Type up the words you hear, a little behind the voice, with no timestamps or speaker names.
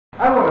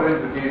I want to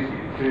introduce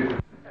you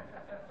to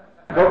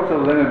Dr.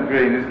 Leonard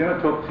Green, who's going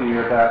to talk to you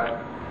about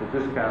the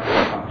discounting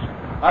function.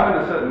 I'm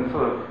in a certain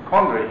sort of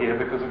quandary here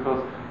because, of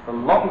course, the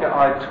longer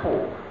I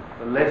talk,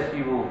 the less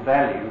you will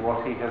value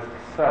what he has to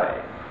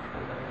say.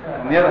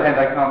 On the other hand,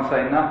 I can't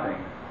say nothing.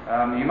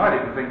 You might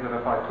even think that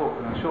if I talk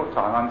in a short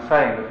time, I'm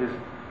saying that this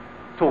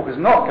talk is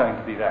not going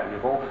to be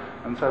valuable,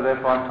 and so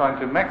therefore I'm trying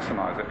to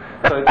maximise it.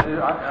 So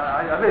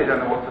I really don't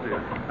know what to do.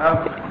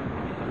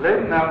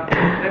 Len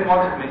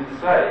wanted me to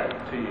say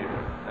to you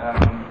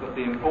that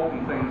the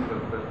important things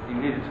that he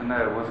needed to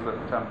know was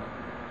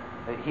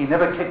that he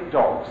never kicked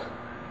dogs,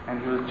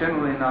 and he was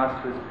generally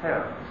nice to his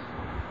parents.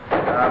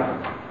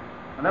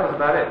 And that was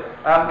about it.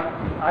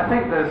 I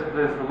think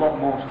there's a lot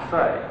more to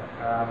say.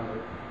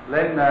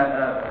 Len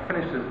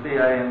finished his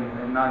BA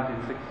in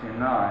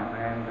 1969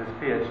 and his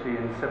PhD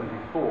in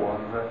 74,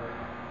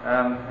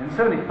 and in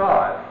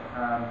 75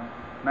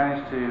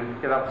 managed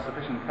to get up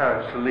sufficient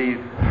courage to leave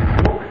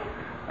his book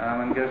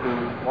and go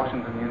to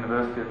Washington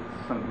University at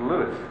St.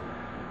 Louis.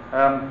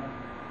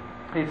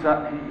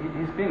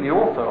 He's been the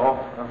author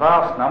of a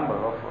vast number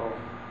of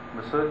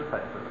research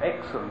papers,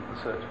 excellent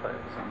research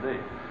papers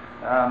indeed.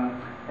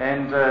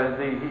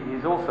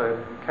 He's also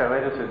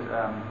co-edited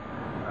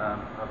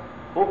a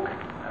book,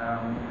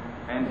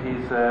 and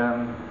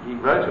he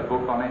wrote a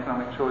book on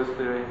economic choice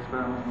theory,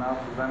 experimental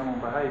analysis of animal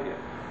behaviour.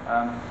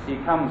 He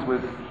comes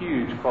with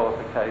huge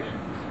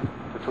qualifications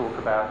to talk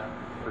about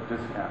the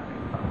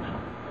discounting function.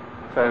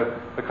 So,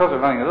 because we're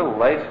running a little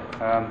late,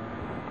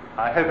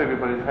 I hope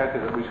everybody's happy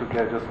that we should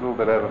go just a little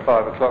bit over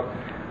 5 o'clock.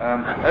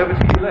 Over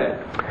to you, Len.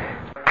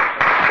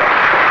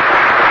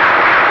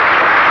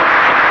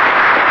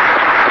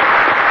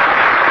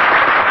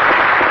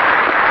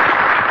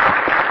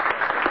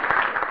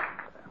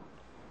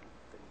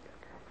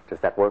 Does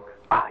that work?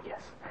 Ah,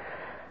 yes.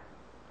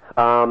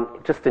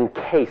 Just in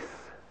case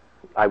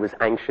I was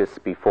anxious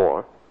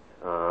before,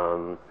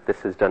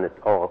 this has done it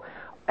all.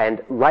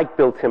 And like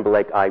Bill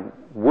Timberlake, I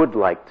would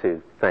like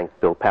to thank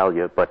Bill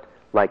Pallier, but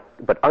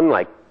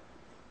unlike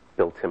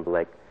Bill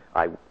Timberlake,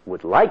 I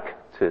would like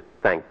to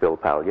thank Bill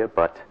Pallier,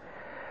 but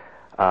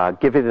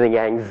given the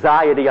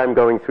anxiety I'm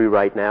going through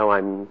right now,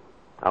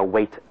 I'll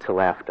wait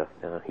till after.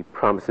 He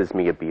promises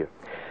me a beer.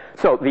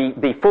 So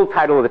the full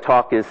title of the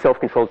talk is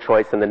Self-Controlled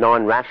Choice and the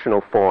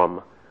Non-Rational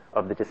Form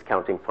of the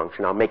Discounting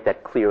Function. I'll make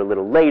that clear a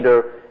little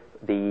later.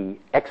 The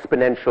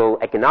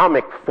exponential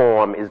economic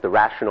form is the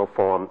rational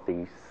form.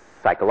 The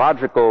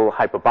psychological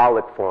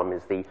hyperbolic form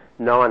is the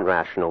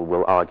non-rational,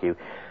 we'll argue.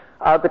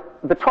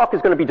 The talk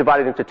is going to be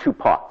divided into 2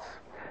 parts.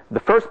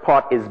 The first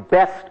part is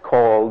best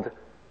called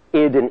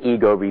id and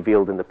ego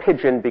revealed in the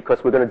pigeon,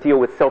 because we're going to deal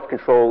with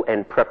self-control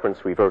and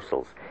preference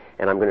reversals.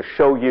 And I'm going to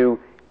show you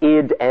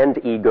id and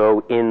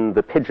ego in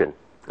the pigeon,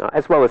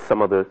 as well as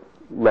some other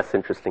less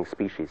interesting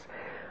species.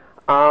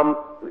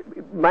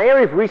 My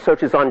area of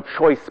research is on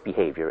choice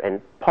behavior,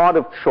 and part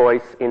of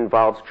choice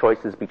involves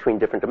choices between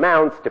different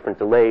amounts, different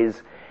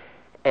delays,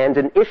 and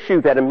an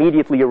issue that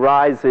immediately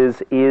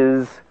arises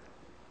is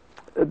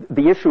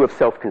the issue of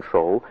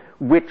self-control,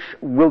 which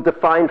we'll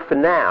define for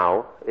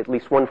now, at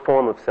least one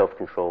form of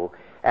self-control,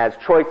 as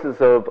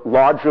choices of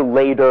larger,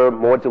 later,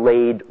 more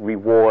delayed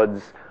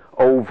rewards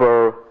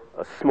over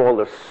a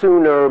smaller,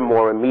 sooner,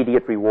 more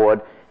immediate reward,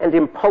 and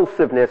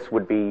impulsiveness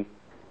would be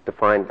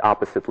defined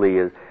oppositely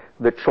as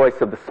the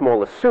choice of the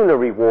smaller, sooner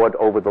reward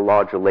over the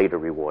larger, later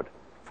reward.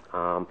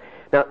 Now,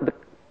 the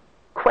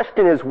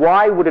question is,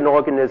 why would an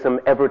organism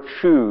ever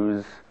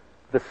choose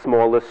the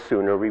smaller,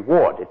 sooner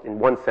reward? In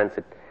one sense,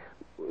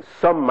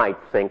 some might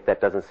think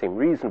that doesn't seem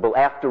reasonable.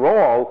 After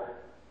all,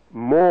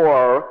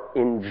 more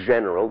in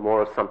general,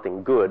 more of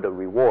something good, a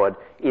reward,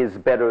 is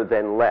better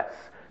than less.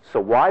 So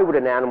why would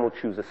an animal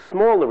choose a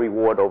smaller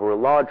reward over a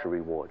larger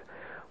reward?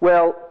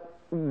 Well,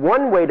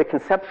 one way to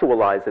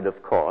conceptualize it,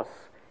 of course,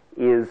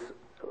 is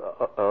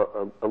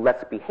a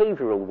less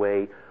behavioral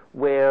way,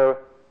 where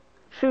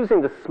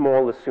choosing the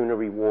smaller, sooner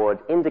reward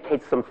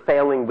indicates some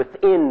failing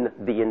within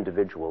the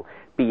individual,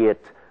 be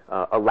it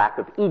a lack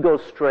of ego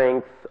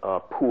strength,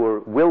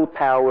 poor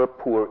willpower,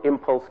 poor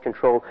impulse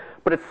control,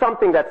 but it's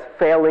something that's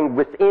failing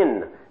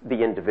within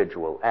the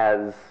individual,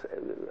 as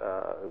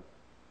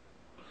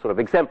sort of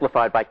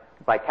exemplified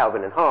by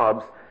Calvin and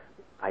Hobbes.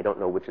 I don't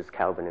know which is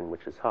Calvin and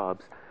which is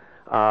Hobbes,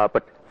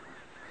 but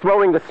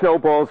throwing the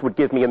snowballs would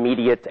give me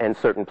immediate and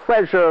certain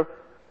pleasure.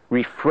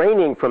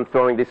 Refraining from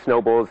throwing these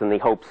snowballs in the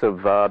hopes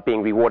of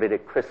being rewarded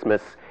at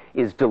Christmas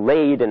is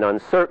delayed and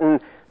uncertain,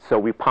 so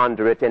we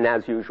ponder it, and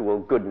as usual,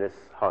 goodness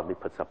hardly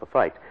puts up a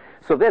fight.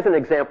 So there's an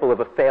example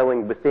of a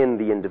failing within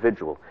the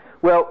individual.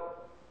 Well,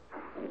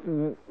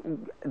 the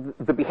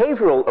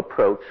behavioral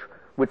approach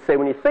would say,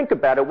 when you think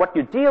about it, what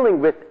you're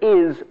dealing with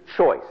is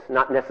choice,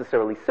 not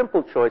necessarily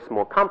simple choice,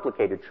 more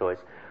complicated choice.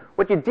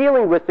 What you're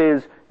dealing with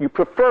is you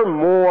prefer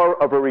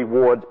more of a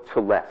reward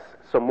to less.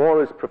 So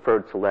more is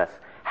preferred to less.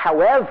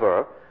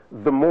 However,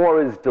 the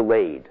more is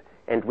delayed,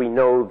 and we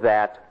know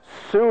that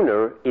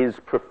sooner is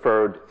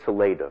preferred to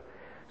later.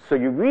 So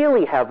you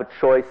really have a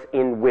choice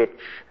in which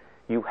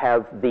you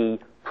have the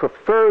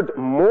preferred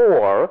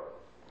more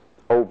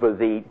over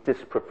the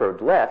dispreferred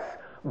less,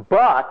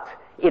 but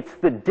it's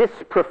the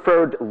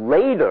dispreferred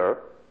later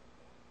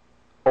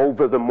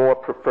over the more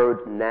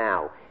preferred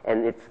now.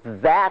 And it's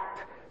that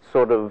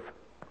sort of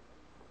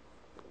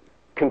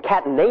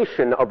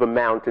concatenation of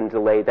amount and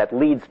delay that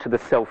leads to the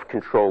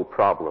self-control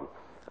problem.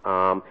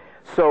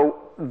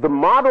 So the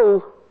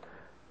model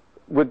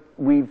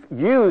we've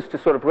used to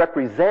sort of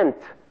represent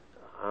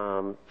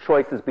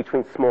choices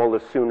between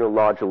smaller, sooner,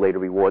 larger, later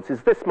rewards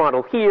is this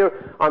model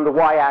here. On the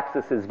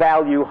y-axis is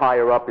value,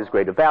 higher up is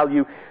greater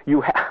value.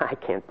 I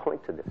can't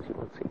point to this, you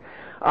won't see.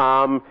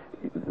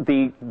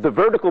 The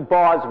vertical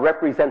bars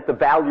represent the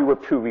value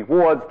of two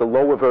rewards. The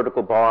lower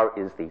vertical bar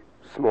is the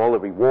smaller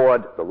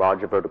reward. The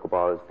larger vertical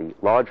bar is the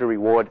larger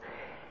reward.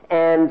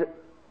 And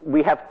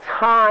we have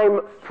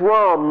time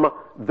from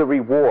the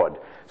reward.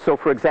 So,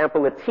 for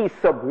example, at t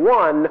sub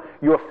 1,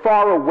 you're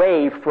far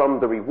away from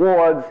the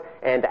rewards,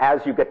 and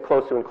as you get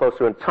closer and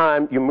closer in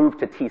time, you move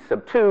to t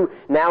sub 2.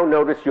 Now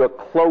notice you're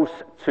close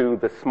to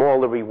the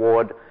smaller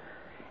reward.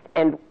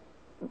 And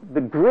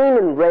the green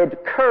and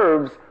red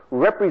curves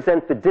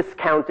represent the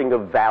discounting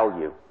of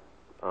value.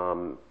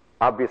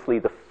 Obviously,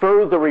 the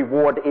further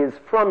reward is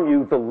from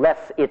you, the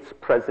less its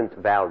present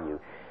value.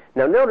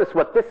 Now notice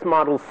what this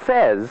model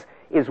says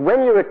is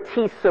when you're at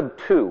t sub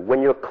 2,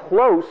 when you're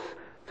close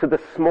to the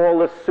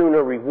smaller,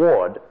 sooner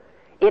reward,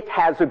 it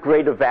has a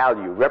greater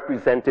value,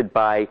 represented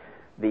by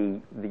the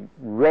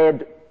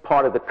red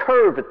part of the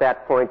curve at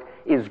that point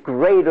is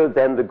greater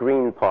than the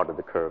green part of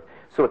the curve.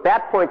 So at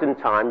that point in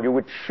time, you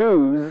would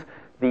choose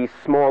the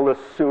smaller,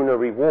 sooner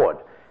reward.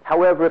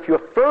 However, if you're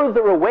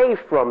further away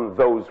from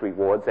those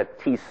rewards at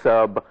t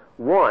sub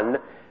 1,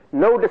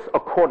 notice,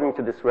 according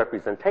to this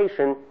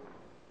representation,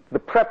 the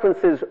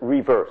preferences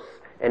reverse.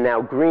 And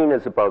now green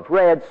is above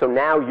red, so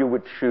now you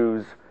would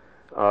choose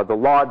the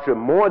larger,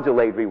 more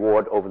delayed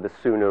reward over the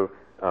sooner,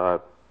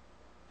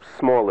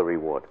 smaller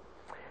reward.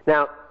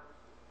 Now,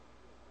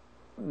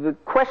 the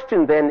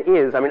question then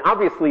is, I mean,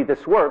 obviously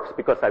this works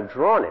because I've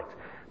drawn it.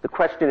 The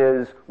question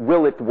is,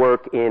 will it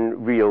work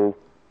in real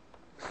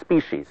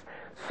species?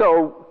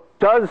 So,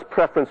 does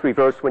preference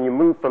reverse when you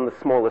move from the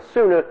smaller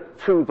sooner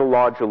to the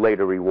larger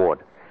later reward?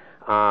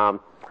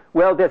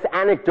 Well, there's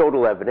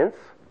anecdotal evidence,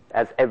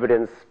 as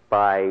evidenced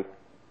by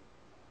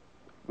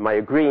my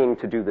agreeing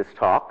to do this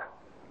talk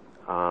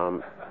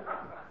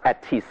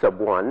at t sub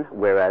 1,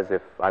 whereas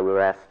if I were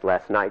asked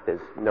last night,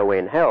 there's no way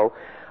in hell.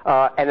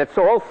 And it's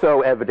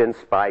also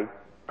evidenced by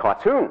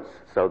cartoons,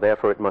 so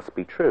therefore it must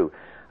be true.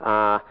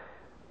 Not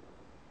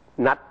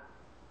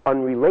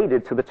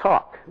unrelated to the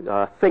talk.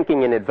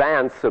 Thinking in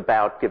advance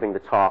about giving the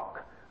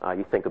talk,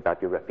 you think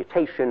about your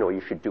reputation, or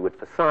you should do it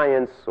for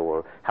science,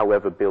 or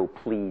however Bill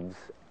pleads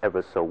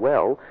ever so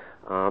well.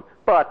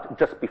 But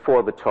just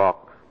before the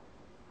talk,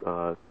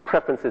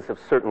 preferences have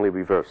certainly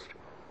reversed.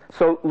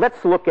 So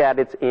let's look at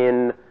it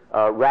in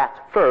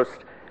rat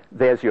first.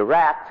 There's your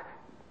rat.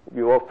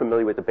 You're all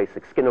familiar with the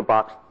basic Skinner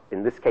box.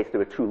 In this case,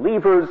 there are two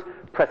levers.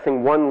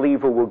 Pressing one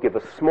lever will give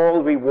a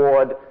small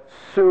reward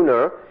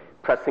sooner.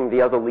 Pressing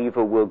the other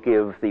lever will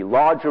give the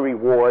larger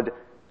reward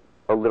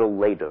a little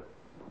later.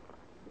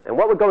 And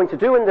what we're going to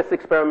do in this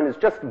experiment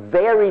is just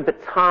vary the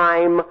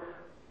time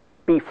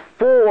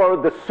before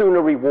the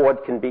sooner reward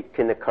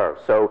can occur.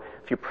 So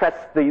if you press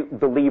the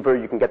lever,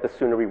 you can get the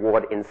sooner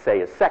reward in,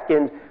 say, a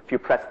second. If you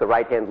press the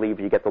right-hand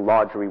lever, you get the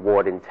larger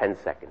reward in 10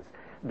 seconds.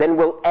 Then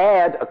we'll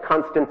add a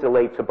constant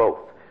delay to both.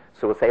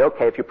 So we'll say,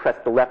 okay, if you press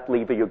the left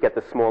lever, you'll get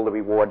the smaller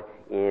reward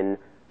in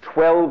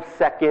 12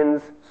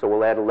 seconds, so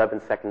we'll add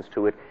 11 seconds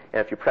to it. And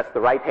if you press the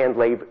right-hand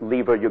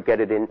lever, you'll get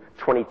it in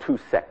 22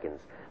 seconds.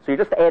 So you're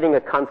just adding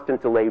a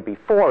constant delay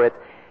before it.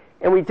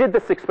 And we did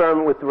this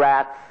experiment with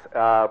rats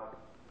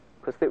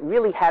because there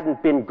really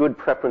hadn't been good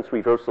preference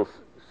reversals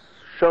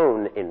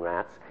shown in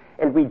rats.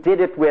 And we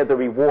did it where the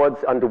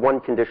rewards under one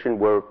condition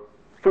were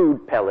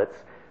food pellets.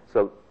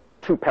 So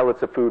 2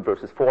 pellets of food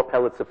versus 4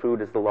 pellets of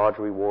food is the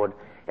larger reward.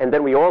 And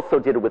then we also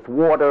did it with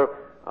water.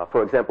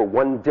 For example,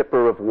 1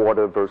 dipper of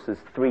water versus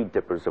 3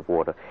 dippers of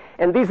water.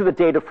 And these are the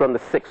data from the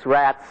 6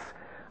 rats.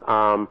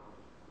 The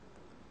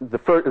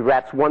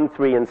rats 1,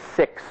 3, and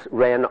 6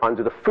 ran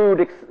under the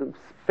food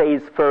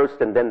phase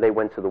first, and then they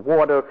went to the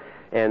water.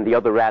 And the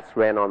other rats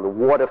ran on the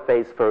water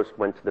phase first,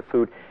 went to the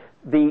food.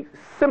 The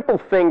simple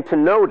thing to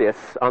notice,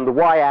 on the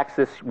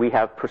y-axis, we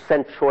have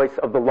percent choice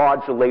of the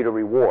larger later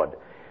reward.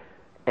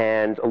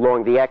 And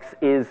along the x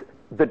is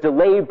the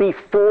delay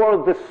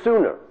before the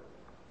sooner.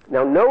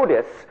 Now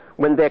notice,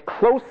 when they're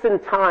close in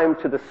time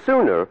to the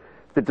sooner,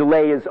 the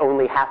delay is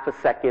only half a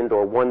second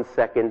or 1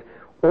 second.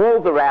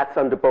 All the rats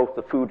under both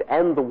the food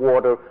and the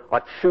water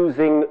are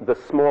choosing the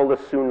smaller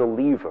sooner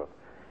lever.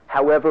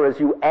 However, as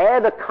you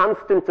add a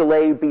constant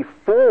delay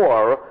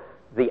before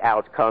the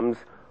outcomes,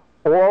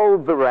 all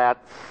the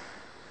rats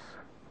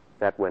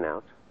that went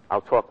out,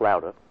 I'll talk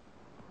louder,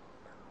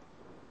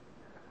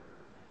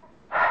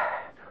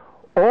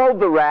 all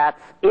the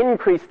rats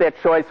increase their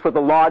choice for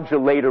the larger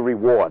later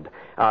reward.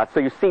 So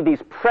you see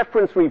these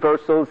preference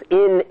reversals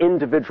in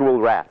individual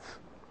rats.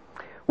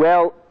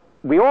 Well,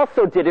 we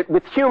also did it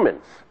with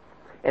humans.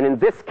 And in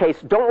this case,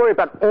 don't worry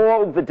about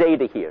all the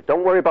data here.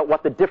 Don't worry about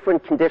what the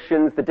different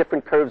conditions, the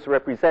different curves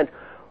represent.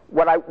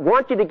 What I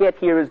want you to get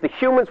here is the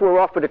humans were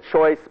offered a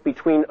choice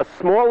between a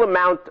small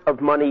amount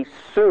of money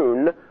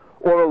soon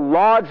or a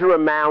larger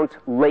amount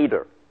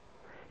later.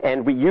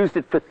 And we used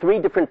it for 3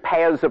 different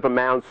pairs of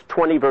amounts,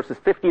 20 versus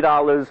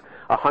 $50,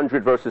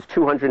 100 versus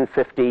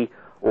 250,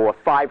 or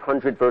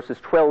 500 versus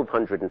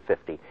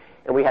 1,250.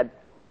 And we had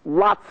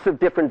lots of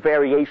different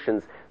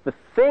variations. The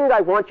thing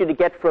I want you to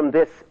get from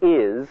this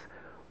is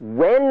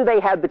when they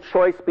had the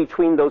choice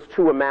between those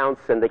 2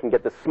 amounts, and they can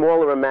get the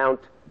smaller amount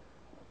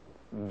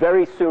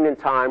very soon in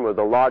time or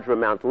the larger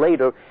amount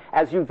later,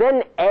 as you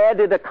then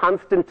added a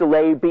constant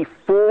delay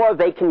before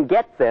they can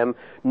get them,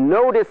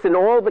 notice in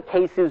all the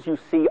cases you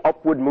see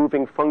upward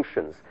moving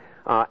functions.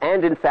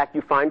 And in fact,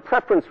 you find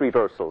preference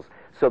reversals.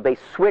 So they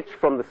switch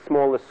from the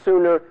smaller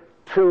sooner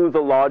to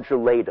the larger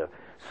later.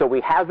 So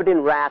we have it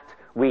in rat,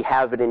 we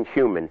have it in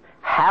human.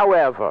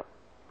 However,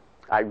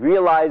 I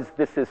realize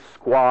this is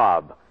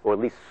SQAB, or at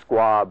least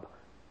SQAB.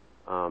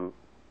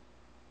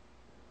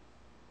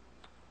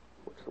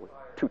 What's the word?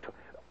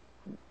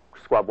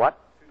 SQAB what?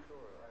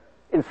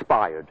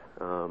 Inspired.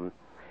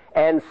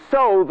 And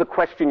so the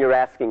question you're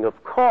asking,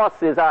 of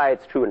course, is,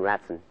 it's true in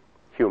rats and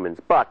humans,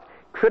 but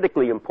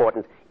critically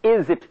important,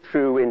 is it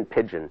true in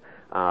pigeon?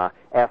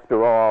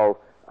 After all,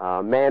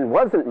 man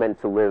wasn't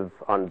meant to live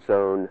on his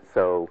own,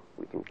 so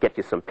we can get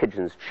you some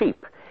pigeons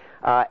cheap.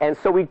 And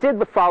so we did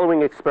the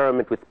following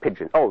experiment with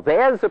pigeon. Oh,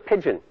 there's a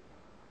pigeon.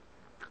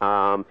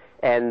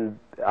 And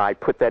I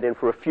put that in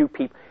for a few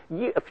people.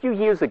 A few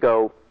years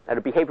ago, at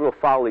a Behavioral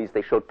Follies,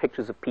 they showed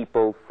pictures of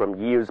people from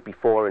years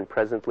before and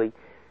presently.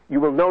 You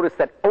will notice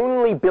that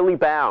only Billy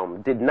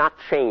Baum did not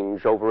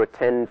change over a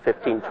 10,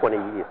 15, 20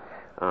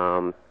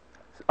 years.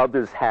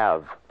 Others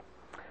have.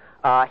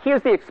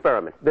 Here's the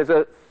experiment. There's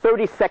a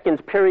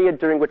 30-second period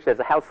during which there's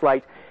a house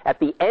light. At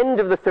the end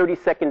of the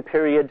 30-second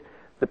period,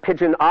 the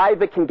pigeon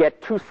either can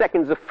get 2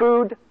 seconds of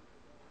food,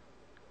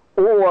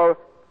 or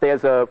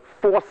there's a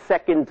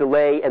 4-second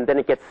delay, and then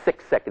it gets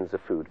 6 seconds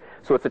of food.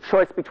 So it's a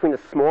choice between a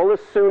smaller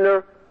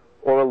sooner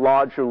or a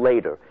larger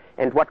later.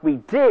 And what we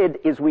did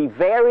is we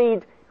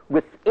varied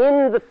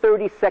within the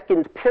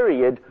 30-second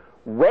period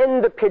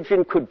when the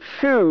pigeon could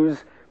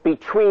choose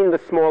between the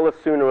smaller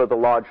sooner or the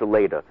larger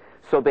later.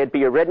 So there'd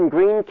be a red and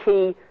green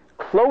key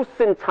close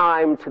in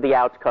time to the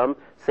outcome,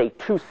 say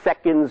 2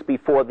 seconds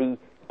before the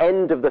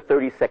end of the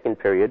 30-second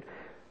period,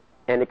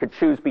 and it could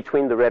choose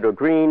between the red or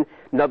green.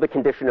 Another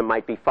condition, it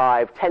might be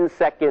 5, 10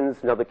 seconds.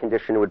 Another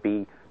condition, it would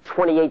be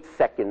 28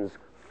 seconds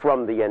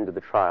from the end of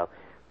the trial.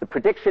 The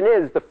prediction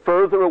is the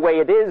further away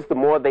it is, the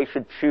more they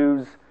should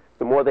choose,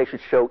 the more they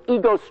should show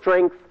ego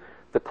strength.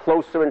 The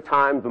closer in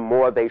time, the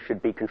more they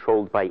should be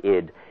controlled by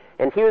id.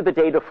 And here are the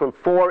data from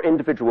 4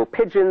 individual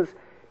pigeons,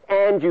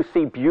 and you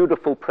see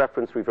beautiful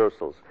preference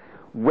reversals.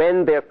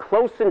 When they're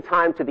close in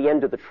time to the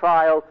end of the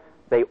trial,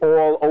 they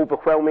all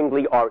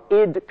overwhelmingly are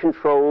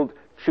id-controlled,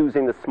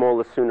 choosing the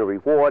smaller sooner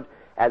reward.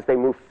 As they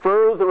move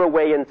further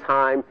away in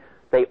time,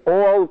 they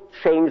all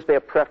change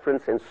their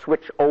preference and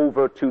switch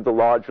over to the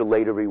larger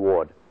later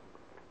reward,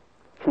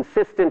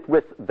 consistent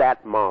with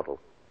that model.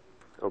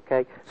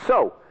 Okay?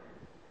 So,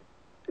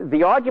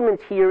 the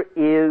argument here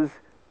is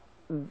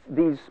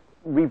these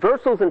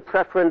reversals in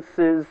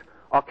preferences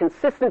are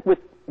consistent with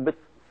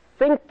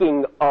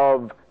thinking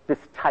of this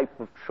type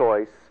of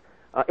choice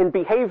in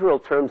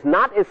behavioral terms,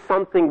 not as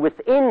something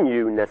within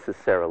you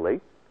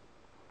necessarily,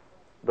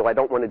 though I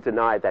don't want to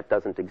deny that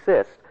doesn't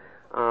exist,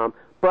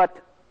 but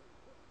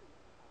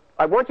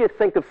I want you to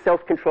think of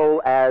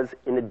self-control as,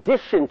 in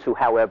addition to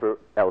however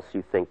else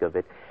you think of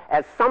it,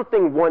 as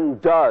something one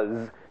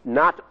does,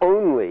 not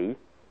only,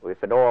 or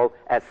if at all,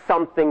 as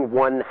something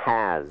one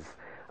has.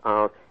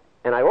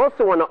 And I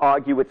also want to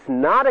argue it's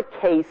not a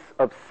case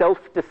of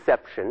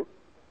self-deception.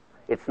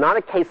 It's not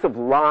a case of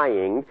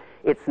lying.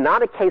 It's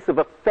not a case of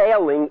a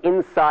failing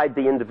inside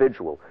the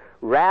individual.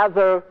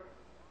 Rather,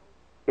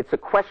 it's a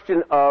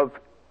question of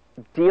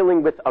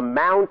dealing with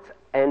amount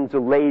and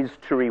delays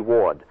to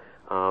reward.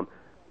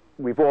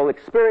 We've all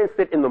experienced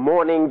it. In the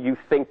morning, you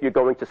think you're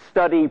going to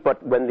study,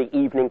 but when the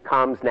evening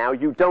comes, now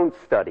you don't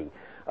study.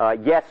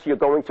 Yes, you're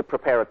going to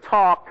prepare a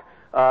talk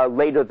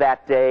later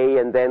that day,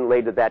 and then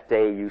later that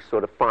day you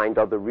sort of find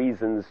other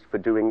reasons for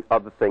doing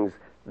other things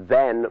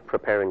than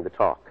preparing the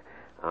talk.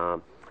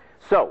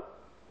 So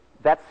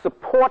that's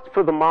support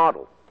for the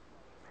model.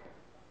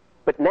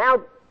 But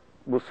now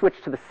we'll switch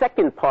to the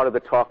second part of the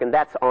talk, and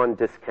that's on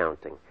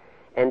discounting.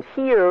 And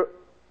here,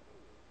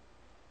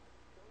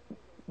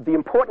 the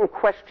important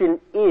question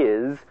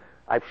is,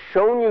 I've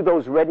shown you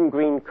those red and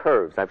green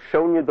curves. I've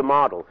shown you the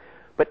model.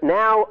 But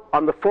now,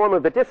 on the form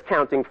of the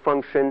discounting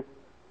function,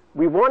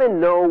 we want to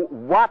know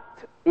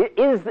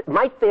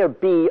might there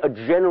be a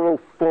general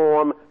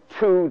form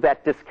to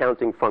that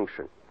discounting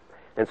function?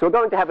 And so we're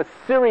going to have a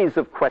series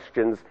of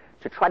questions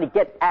to try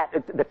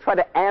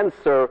to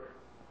answer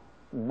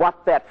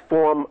what that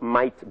form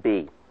might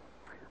be.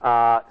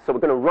 So we're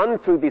going to run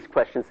through these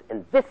questions,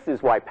 and this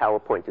is why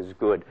PowerPoint is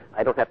good.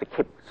 I don't have to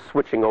keep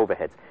switching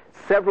overheads.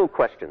 Several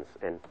questions,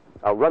 and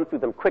I'll run through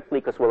them quickly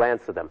because we'll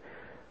answer them.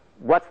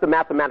 What's the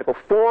mathematical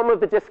form of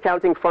the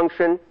discounting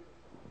function?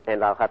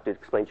 And I'll have to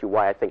explain to you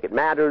why I think it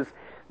matters.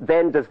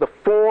 Then does the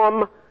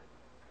form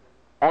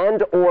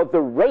and or the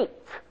rate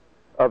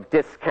of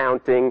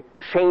discounting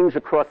change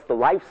across the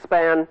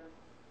lifespan?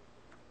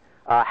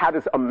 How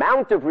does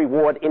amount of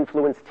reward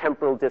influence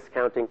temporal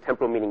discounting,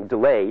 temporal meaning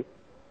delay?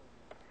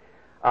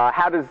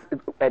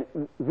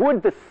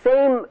 Would the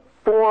same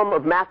form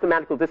of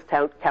mathematical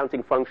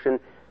discounting function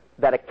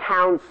that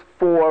accounts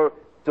for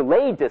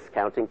delay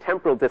discounting,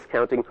 temporal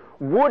discounting,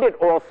 would it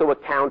also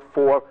account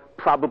for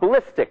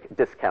probabilistic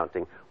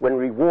discounting, when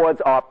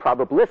rewards are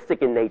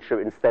probabilistic in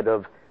nature instead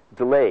of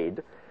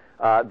delayed?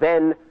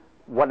 Then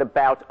what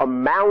about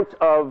amount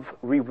of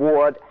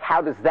reward?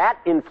 How does that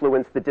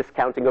influence the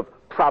discounting of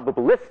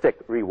probabilistic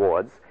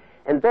rewards?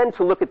 And then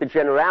to look at the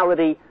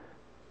generality,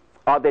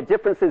 are there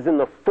differences in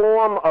the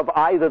form of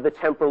either the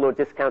temporal or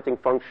discounting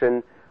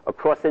function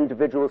across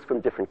individuals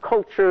from different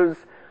cultures?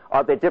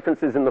 Are there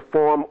differences in the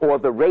form or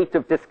the rate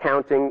of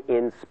discounting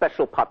in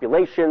special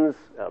populations?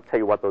 I'll tell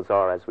you what those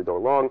are as we go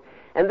along.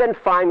 And then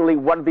finally,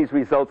 what are these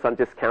results on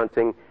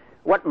discounting?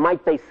 What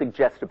might they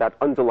suggest about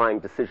underlying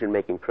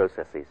decision-making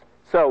processes?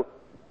 So,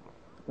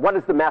 what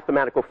is the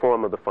mathematical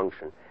form of the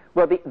function?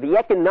 Well, the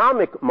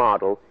economic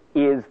model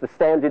is the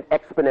standard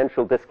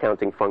exponential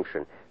discounting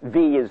function.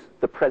 V is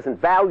the present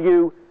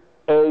value,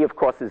 A, of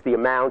course, is the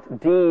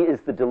amount, D is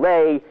the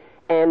delay,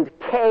 and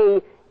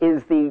K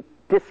is the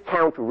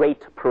discount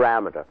rate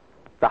parameter.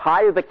 The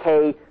higher the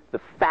K, the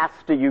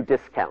faster you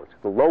discount.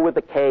 The lower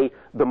the K,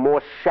 the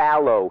more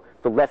shallow,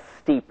 the less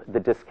steep the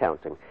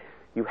discounting.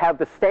 You have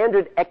the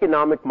standard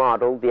economic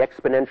model, the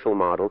exponential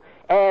model,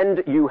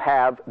 and you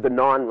have the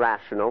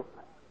non-rational,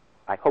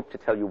 I hope to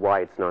tell you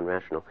why it's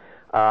non-rational,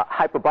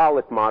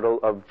 hyperbolic model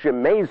of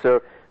Jim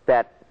Mazur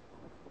that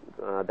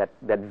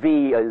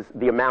V is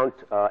the amount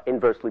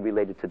inversely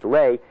related to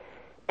delay,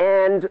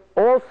 and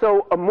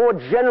also a more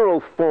general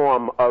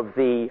form of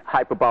the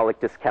hyperbolic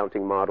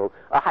discounting model,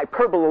 a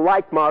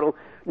hyperbola-like model.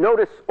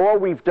 Notice all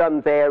we've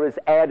done there is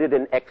added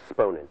an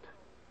exponent.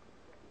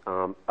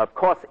 Of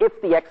course,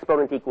 if the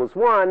exponent equals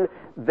 1,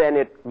 then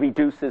it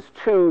reduces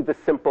to the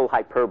simple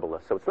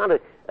hyperbola. So it's not a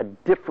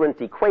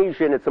different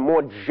equation, it's a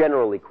more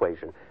general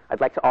equation.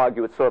 I'd like to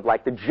argue it's sort of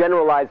like the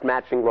generalized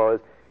matching law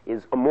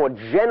is a more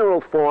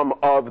general form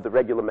of the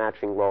regular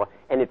matching law,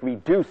 and it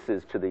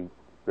reduces to the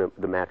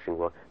matching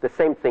law. The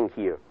same thing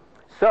here.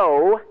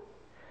 So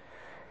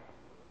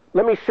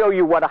let me show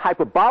you what a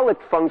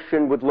hyperbolic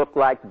function would look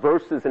like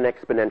versus an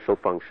exponential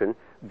function.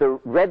 The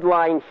red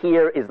line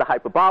here is the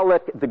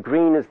hyperbolic, the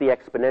green is the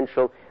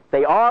exponential.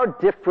 They are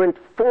different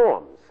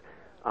forms.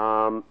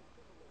 And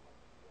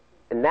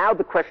now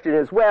the question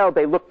is, well,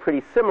 they look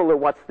pretty similar.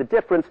 What's the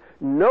difference?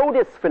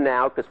 Notice for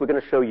now, because we're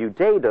going to show you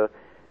data,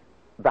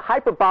 the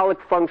hyperbolic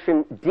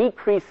function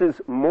decreases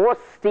more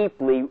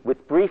steeply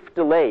with brief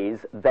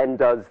delays than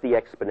does the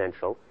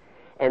exponential.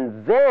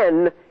 And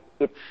then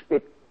it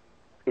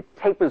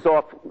tapers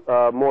off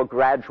more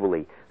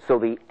gradually. So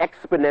the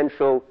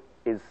exponential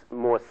is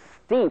more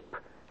steep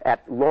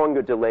at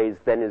longer delays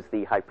than is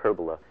the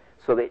hyperbola.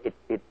 So that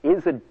it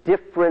is a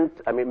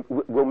different,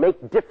 we'll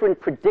make different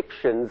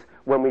predictions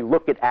when we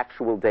look at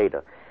actual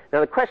data. Now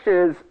the question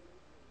is,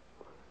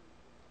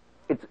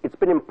 it's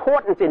been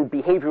important in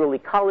behavioral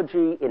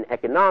ecology, in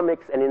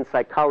economics, and in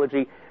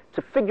psychology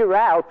to figure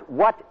out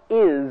what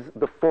is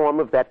the form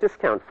of that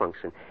discount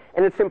function.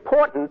 And it's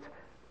important,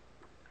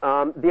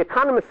 the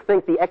economists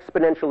think the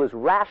exponential is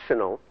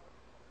rational,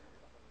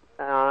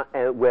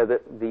 where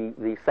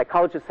the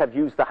psychologists have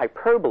used the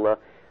hyperbola.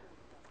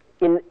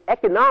 In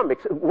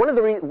economics, one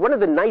of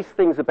the nice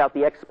things about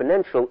the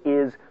exponential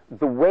is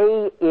the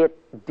way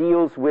it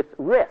deals with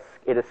risk.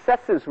 It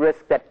assesses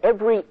risk that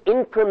every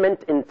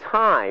increment in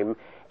time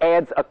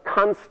adds a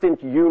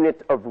constant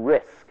unit of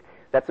risk.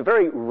 That's a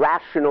very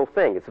rational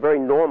thing. It's a very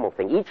normal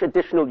thing. Each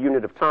additional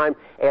unit of time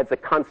adds a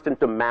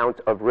constant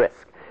amount of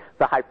risk.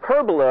 The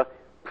hyperbola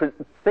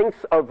thinks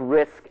of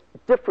risk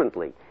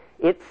differently.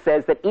 It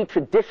says that each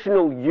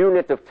additional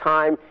unit of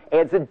time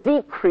adds a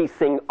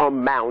decreasing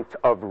amount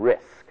of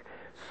risk.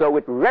 So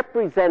it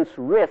represents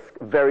risk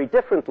very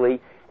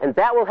differently, and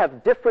that will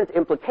have different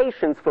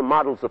implications for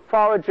models of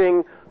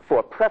foraging,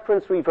 for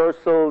preference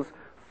reversals,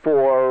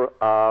 for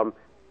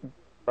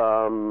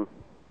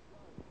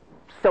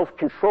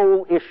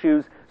self-control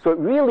issues. So it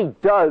really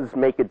does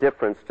make a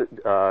difference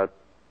to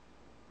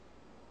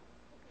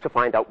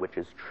find out which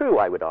is true,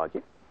 I would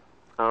argue.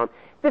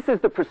 This is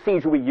the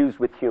procedure we use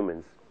with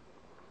humans.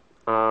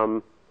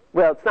 Well,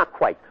 it's not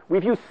quite.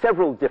 We've used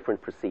several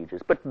different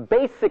procedures, but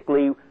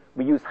basically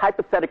we use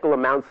hypothetical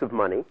amounts of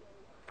money,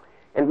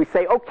 and we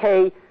say,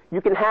 okay, you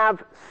can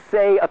have,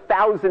 say,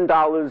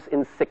 $1,000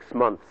 in 6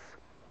 months.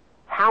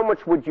 How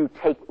much would you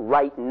take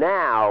right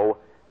now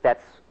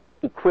that's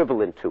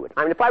equivalent to it?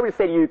 If I were to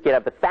say to you, you can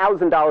have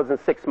 $1,000 in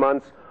 6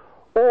 months,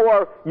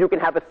 or you can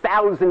have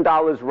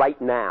 $1,000 right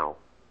now.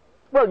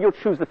 Well, you'll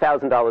choose the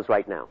 $1,000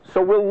 right now.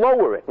 So we'll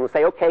lower it, and we'll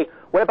say, okay,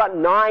 what about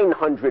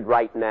 $900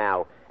 right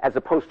now, as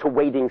opposed to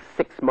waiting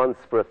 6 months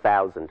for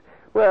 $1,000?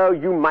 Well,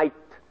 you might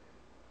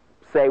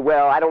say,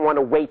 well, I don't want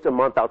to wait a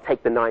month, I'll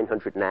take the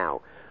 900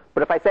 now.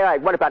 But if I say, all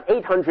right, what about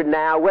 800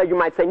 now? Well, you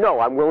might say, no,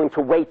 I'm willing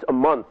to wait a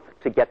month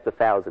to get the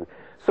 1,000.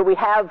 So we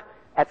have,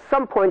 at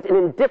some point, an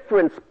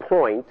indifference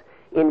point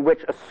in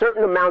which a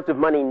certain amount of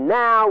money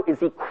now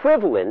is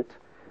equivalent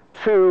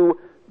to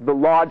the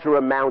larger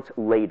amount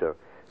later.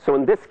 So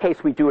in this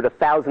case, we do it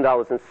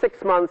 $1,000 in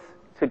 6 months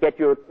to get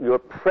your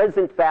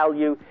present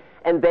value,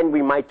 and then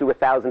we might do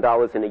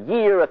 $1,000 in a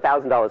year,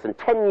 $1,000 in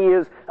 10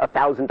 years,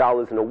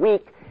 $1,000 in a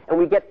week, and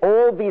we get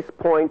all these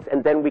points,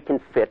 and then we can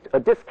fit a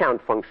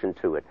discount function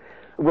to it.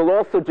 We'll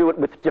also do it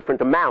with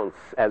different amounts,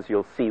 as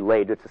you'll see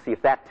later, to see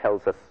if that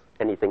tells us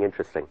anything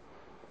interesting.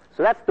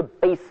 So that's the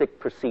basic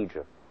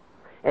procedure.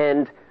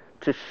 And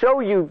to show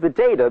you the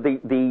data,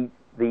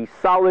 the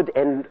solid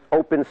and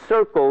open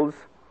circles,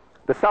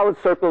 the solid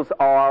circles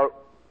are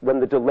when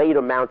the delayed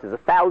amount is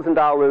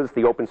 $1,000,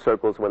 the open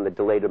circles when the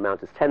delayed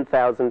amount is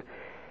 10,000.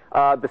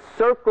 The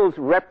circles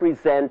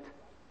represent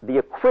the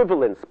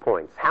equivalence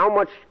points, how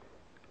much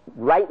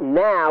right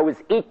now is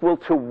equal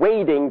to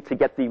waiting to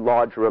get the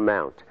larger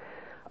amount.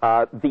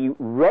 The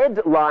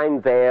red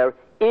line there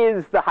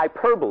is the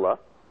hyperbola,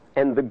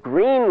 and the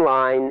green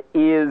line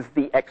is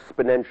the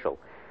exponential.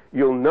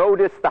 You'll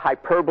notice the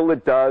hyperbola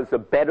does a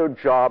better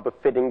job of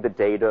fitting the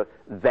data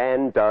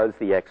than does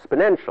the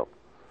exponential.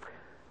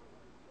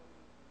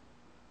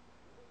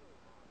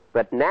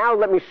 But now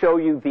let me show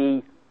you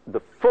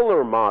the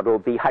fuller model,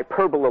 the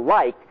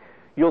hyperbola-like.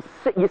 You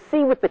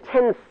see with the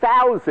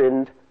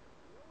 10,000,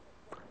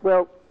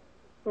 well,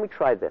 let me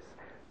try this.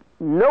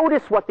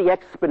 Notice what the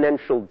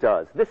exponential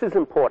does. This is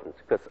important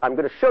because I'm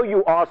going to show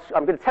you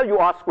I'm going to tell you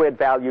R-squared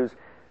values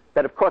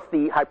that, of course,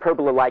 the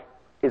hyperbola-like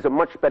is a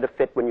much better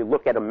fit when you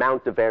look at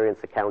amount of variance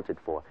accounted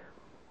for.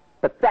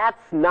 But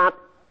that's not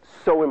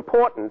so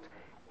important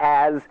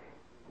as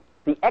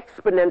the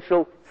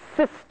exponential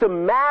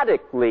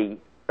systematically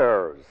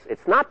errors.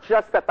 It's not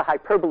just that the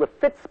hyperbola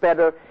fits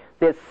better,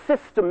 there's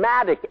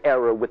systematic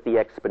error with the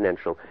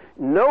exponential.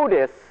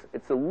 Notice,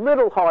 it's a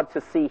little hard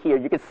to see here,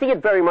 you can see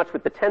it very much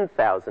with the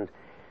 10,000,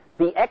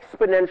 the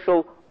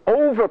exponential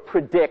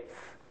over-predicts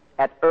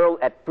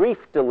at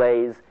brief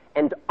delays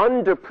and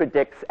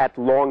under-predicts at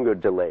longer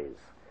delays.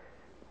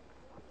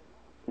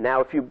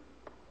 Now, if you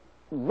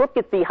look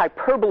at the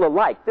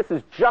hyperbola-like, this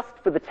is just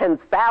for the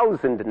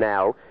 10,000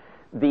 now,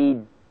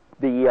 the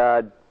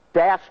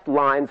dashed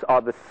lines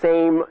are the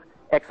same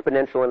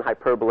exponential and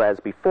hyperbola as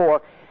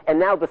before, and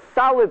now the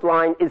solid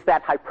line is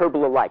that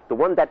hyperbola-like, the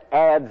one that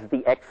adds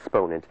the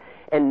exponent.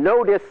 And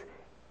notice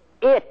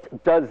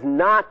it does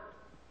not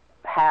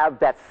have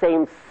that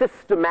same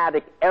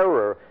systematic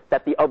error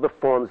that the other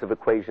forms of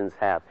equations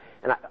have.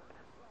 And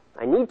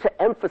I need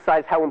to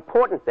emphasize how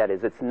important that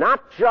is. It's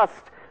not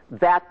just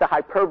that the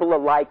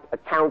hyperbola-like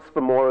accounts for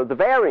more of the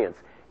variance.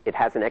 It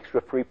has an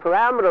extra free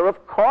parameter.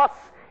 Of course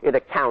it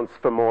accounts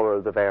for more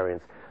of the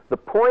variance. The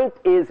point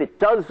is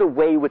it does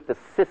away with the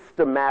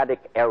systematic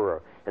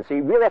error. And so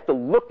you really have to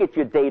look at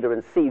your data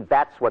and see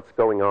that's what's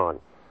going on.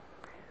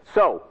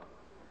 So,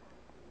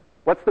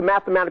 what's the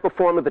mathematical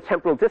form of the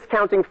temporal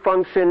discounting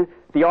function?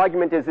 The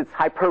argument is it's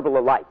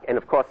hyperbola-like. And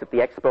of course, if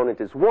the exponent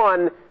is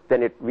 1,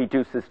 then it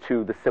reduces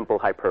to the simple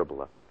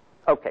hyperbola.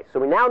 Okay, so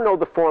we now know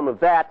the form of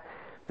that.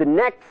 The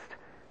next,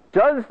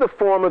 does the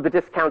form of the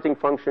discounting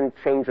function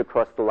change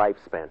across the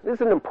lifespan? This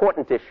is an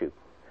important issue.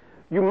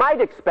 You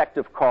might expect,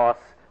 of course,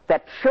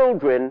 that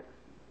children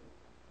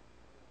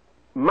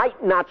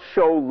might not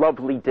show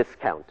lovely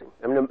discounting.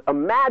 I mean,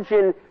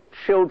 imagine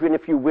children,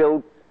 if you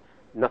will,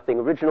 nothing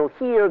original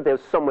here, there's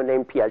someone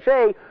named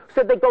Piaget, who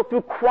said they go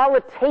through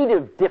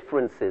qualitative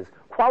differences,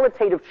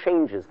 qualitative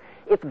changes.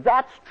 If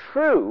that's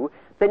true,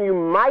 then you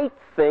might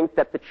think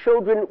that the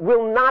children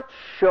will not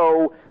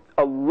show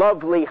a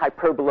lovely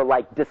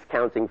hyperbola-like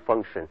discounting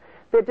function.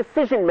 Their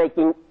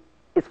decision-making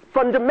is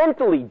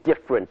fundamentally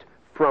different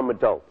from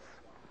adults.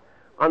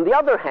 On the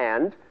other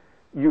hand,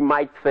 you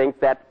might think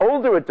that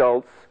older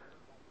adults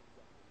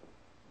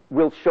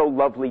will show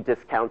lovely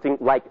discounting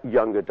like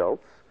young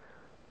adults,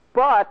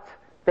 but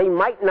they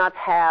might not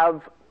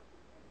have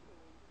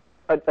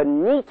a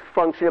neat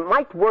function. It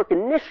might work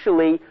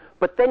initially,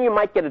 but then you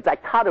might get a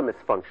dichotomous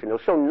function. It'll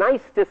show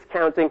nice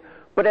discounting,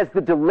 but as the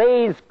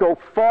delays go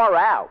far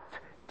out,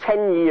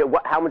 10 years,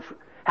 how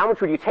much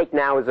would you take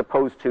now as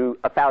opposed to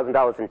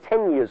 $1,000 in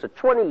 10 years or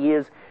 20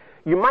 years?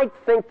 You might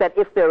think that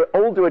if they're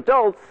older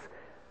adults,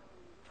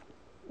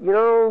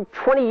 20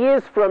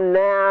 years from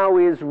now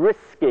is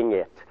risking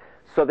it.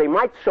 So they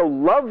might show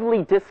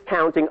lovely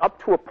discounting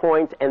up to a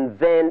point, and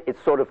then it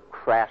sort of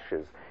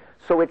crashes.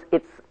 So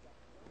it's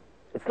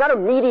not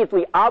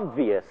immediately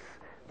obvious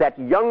that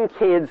young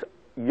kids,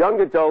 young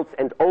adults,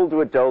 and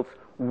older adults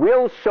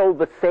will show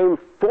the same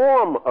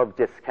form of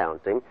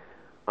discounting.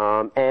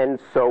 And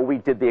so we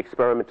did the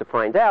experiment to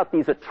find out.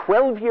 These are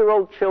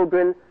 12-year-old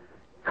children,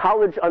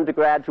 college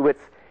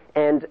undergraduates,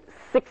 and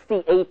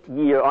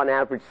 68-year, on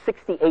average,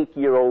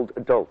 68-year-old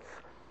adults.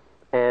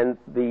 And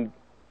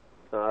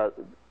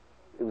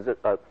it was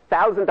a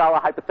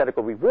 $1,000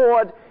 hypothetical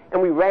reward,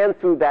 and we ran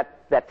through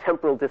that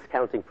temporal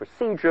discounting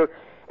procedure.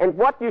 And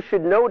what you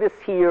should notice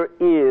here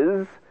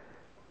is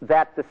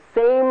that the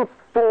same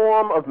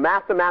form of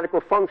mathematical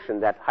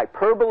function, that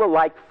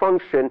hyperbola-like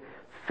function,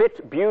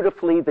 fit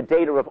beautifully the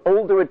data of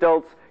older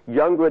adults,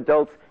 younger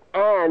adults,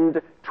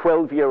 and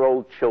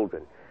 12-year-old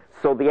children.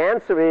 So the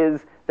answer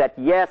is that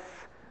yes,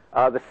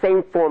 the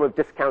same form of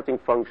discounting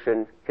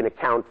function can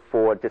account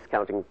for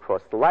discounting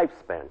across the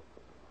lifespan.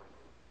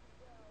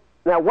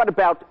 Now, what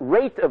about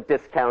rate of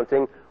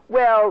discounting?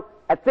 Well,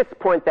 at this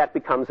point, that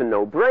becomes a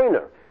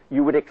no-brainer.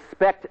 You would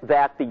expect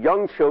that the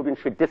young children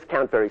should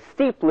discount very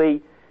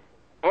steeply,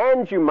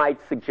 and you might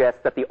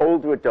suggest that the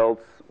older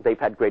adults, they've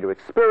had greater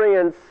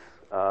experience,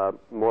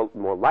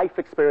 more life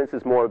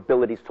experiences, more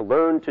abilities to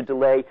learn to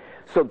delay,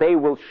 so they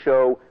will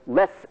show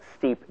less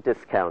steep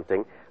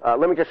discounting.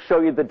 Let me just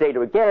show you the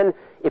data again.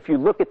 If you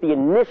look at the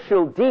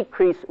initial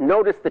decrease,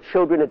 notice the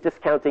children are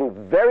discounting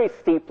very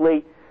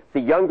steeply. The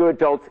younger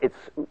adults,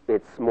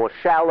 it's more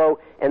shallow,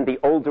 and the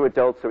older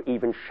adults are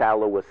even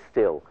shallower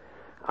still.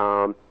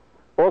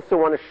 Also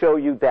want to show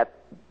you that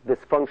this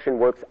function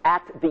works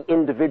at the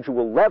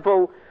individual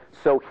level.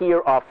 So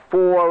here are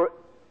 4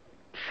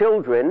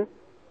 children.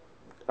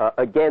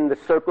 Again, the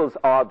circles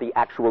are the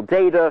actual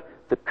data.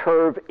 The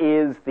curve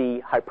is the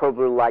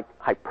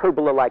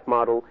hyperbola-like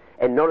model.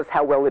 And notice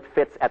how well it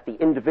fits at the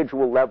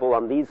individual level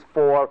on these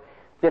 4.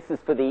 This is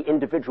for the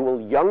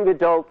individual young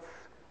adults.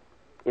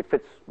 It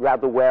fits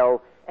rather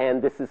well.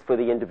 And this is for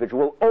the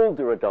individual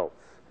older adults.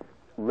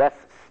 Less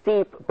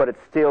steep, but it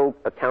still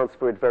accounts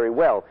for it very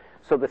well.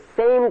 So the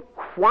same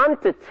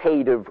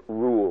quantitative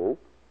rule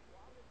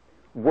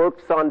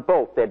works on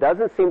both. There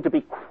doesn't seem to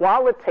be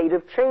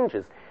qualitative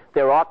changes.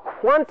 There are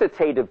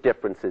quantitative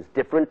differences,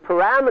 different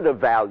parameter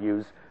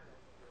values,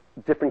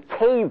 different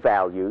K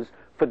values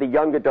for the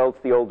young adults,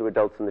 the older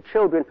adults, and the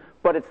children,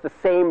 but it's the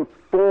same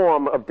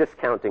form of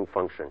discounting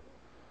function.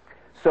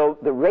 So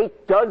the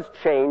rate does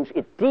change.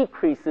 It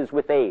decreases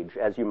with age,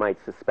 as you might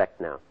suspect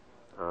now.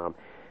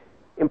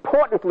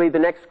 Importantly, the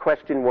next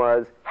question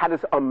was, how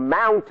does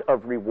amount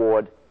of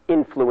reward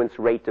influence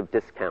rate of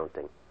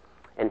discounting?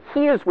 And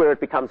here's where it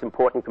becomes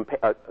important,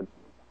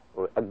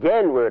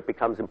 again, where it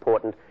becomes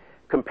important,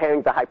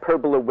 comparing the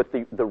hyperbola with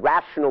the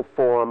rational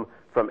form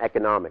from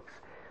economics.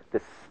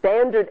 The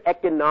standard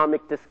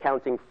economic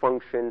discounting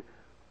function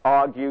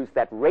argues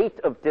that rate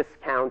of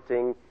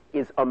discounting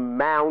is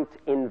amount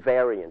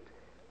invariant.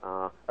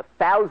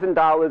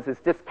 $1,000 is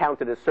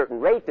discounted at a certain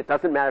rate. It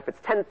doesn't matter if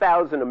it's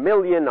 10,000, a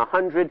million,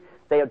 100.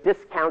 They are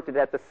discounted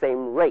at the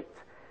same rate.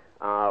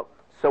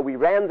 So we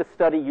ran the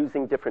study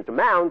using different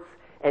amounts,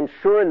 and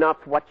sure enough,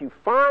 what you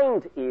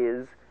find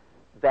is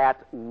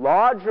that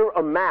larger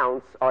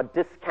amounts are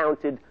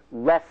discounted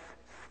less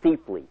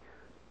steeply.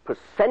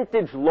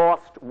 Percentage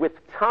lost with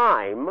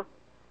time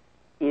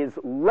is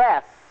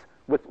less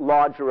with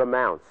larger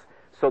amounts.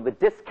 So the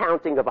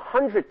discounting of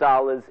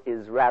 $100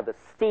 is rather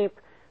steep.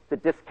 The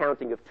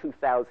discounting of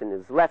 $2,000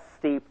 is less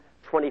steep.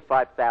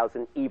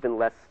 $25,000 even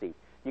less steep.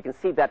 You can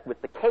see that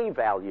with the K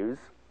values,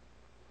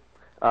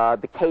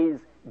 the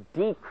Ks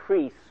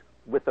decrease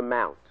with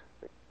amount.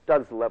 It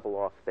does level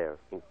off there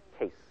in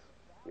case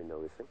you're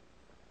noticing.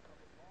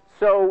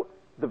 So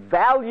the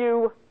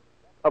value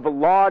of a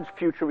large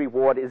future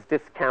reward is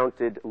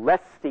discounted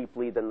less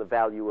steeply than the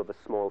value of a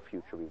small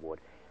future reward.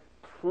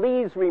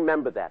 Please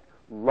remember that.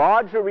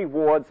 Larger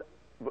rewards,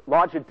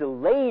 larger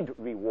delayed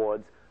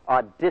rewards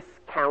are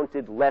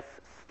discounted less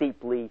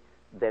steeply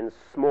than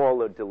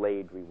smaller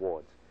delayed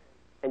rewards.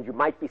 And you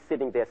might be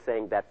sitting there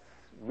saying that's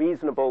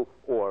reasonable,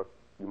 or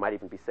you might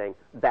even be saying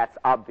that's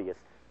obvious.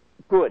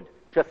 Good.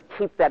 Just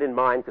keep that in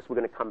mind because we're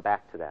going to come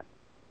back to that.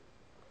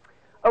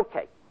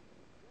 Okay.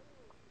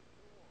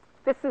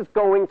 This is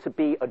going to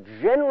be a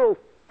general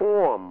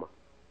form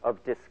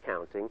of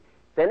discounting.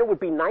 Then it would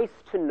be nice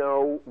to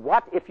know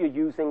what if you're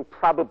using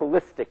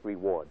probabilistic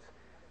rewards.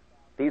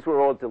 These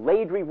were all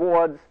delayed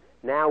rewards.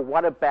 Now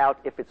what about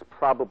if it's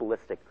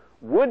probabilistic?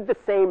 Would the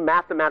same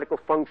mathematical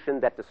function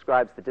that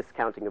describes the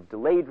discounting of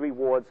delayed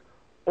rewards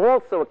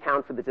also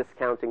account for the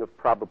discounting of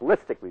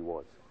probabilistic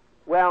rewards?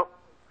 Well,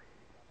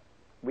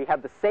 we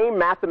have the same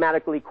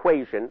mathematical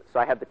equation. So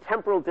I have the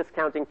temporal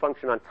discounting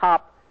function on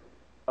top,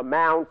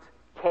 amount,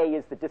 K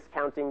is the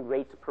discounting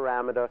rate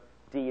parameter,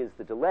 D is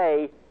the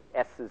delay,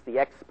 S is the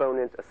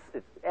exponent.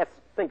 S,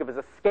 think of as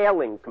a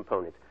scaling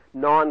component,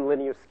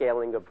 non-linear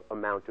scaling of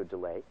amount or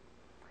delay.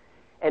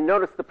 And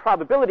notice the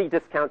probability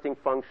discounting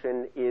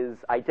function is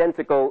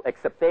identical,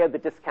 except there the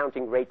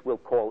discounting rate we'll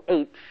call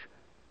H,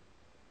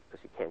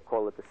 because you can't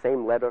call it the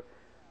same letter,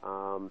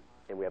 and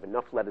we have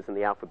enough letters in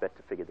the alphabet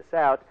to figure this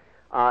out.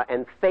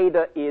 And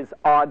theta is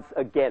odds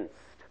against.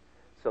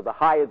 So the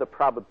higher the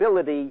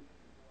probability,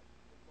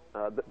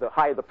 the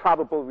higher the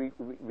probable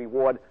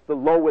reward, the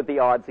lower the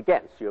odds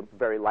against. You're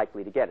very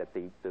likely to get it.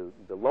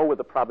 The lower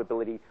the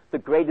probability, the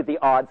greater the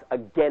odds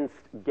against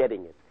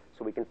getting it.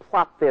 So we can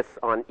plot this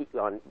on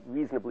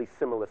reasonably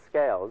similar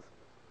scales.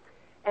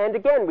 And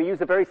again, we use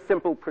a very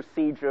simple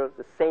procedure,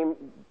 the same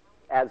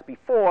as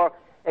before.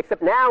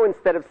 except now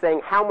instead of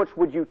saying how much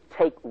would you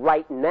take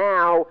right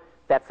now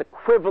that's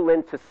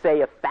equivalent to,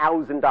 say,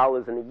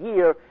 $1,000 in a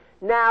year,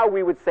 now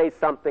we would say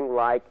something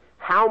like,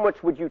 how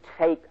much would you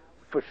take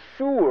for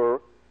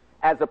sure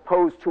as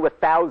opposed to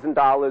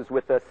 $1,000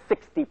 with a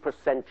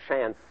 60%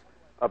 chance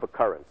of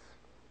occurrence?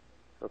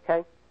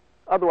 Okay?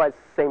 Otherwise,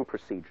 same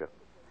procedure.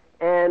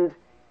 And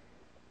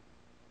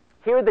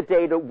here are the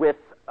data with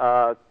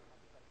a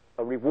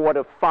reward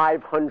of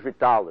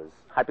 $500,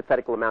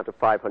 hypothetical amount of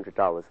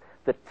 $500.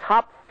 The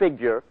top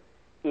figure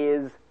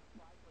is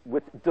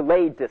with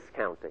delay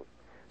discounting.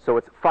 So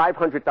it's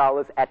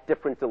 $500 at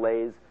different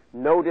delays.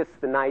 Notice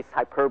the nice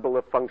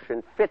hyperbola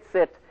function fits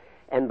it.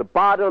 And the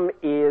bottom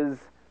is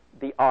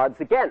the odds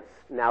against.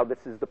 Now this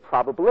is the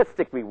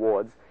probabilistic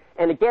rewards.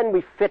 And again,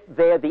 we fit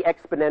there the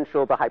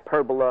exponential, the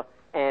hyperbola,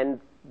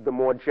 and the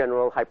more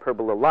general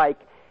hyperbola-like.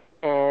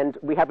 And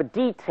we have a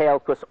detail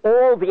because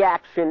all the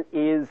action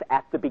is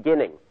at the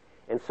beginning.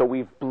 And so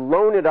we've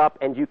blown it up,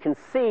 and you can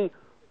see,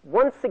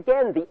 once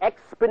again, the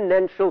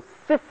exponential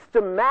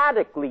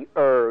systematically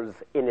errs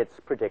in its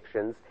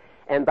predictions,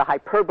 and the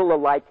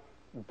hyperbola-like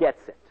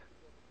gets it.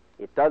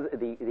 It does,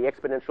 the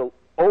exponential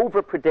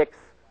over-predicts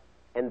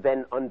and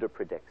then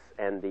under-predicts,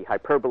 and the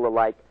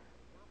hyperbola-like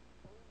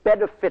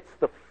better fits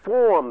the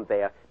form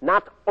there,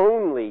 not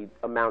only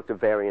amount of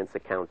variance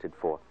accounted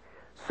for.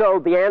 So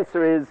the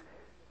answer is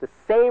the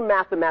same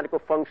mathematical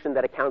function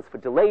that accounts for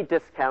delay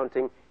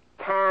discounting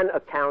can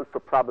account for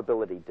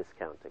probability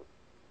discounting.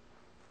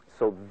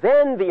 So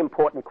then the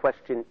important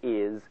question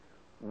is,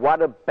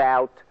 what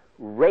about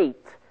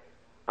rate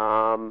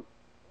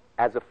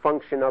as a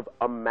function of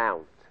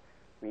amount?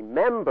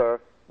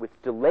 Remember, with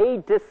delay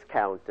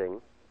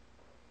discounting,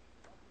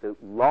 the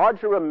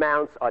larger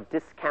amounts are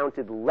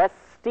discounted less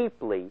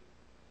steeply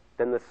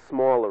than the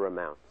smaller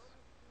amounts.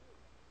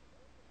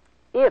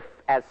 If,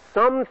 as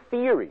some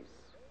theories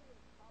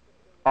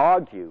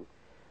argue,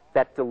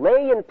 that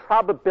delay and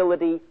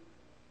probability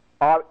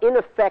are in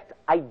effect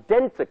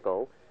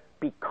identical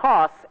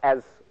because,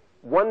 as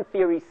one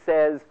theory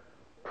says,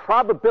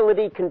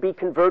 probability can be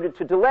converted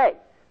to delay.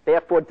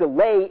 Therefore,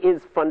 delay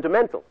is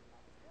fundamental.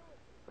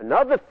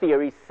 Another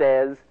theory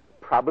says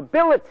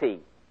probability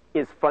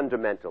is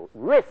fundamental.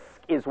 Risk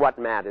is what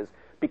matters,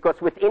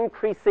 because with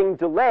increasing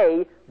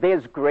delay,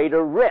 there's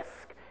greater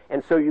risk.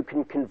 And so you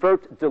can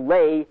convert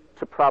delay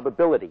to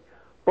probability.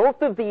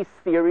 Both of these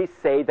theories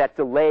say that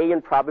delay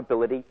and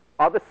probability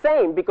are the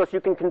same because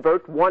you can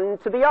convert one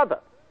to the other.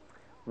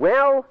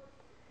 Well,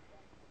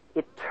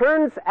 it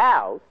turns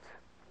out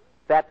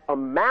that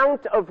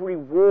amount of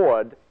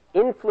reward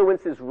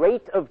influences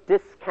rate of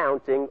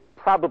discounting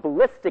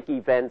probabilistic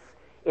events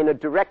in a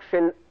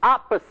direction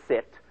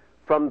opposite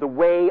from the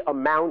way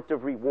amount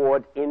of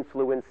reward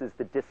influences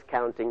the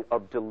discounting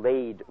of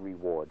delayed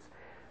rewards.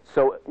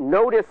 So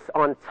notice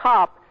on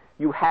top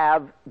you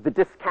have the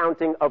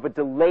discounting of a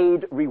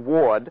delayed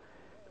reward,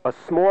 a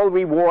small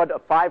reward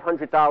of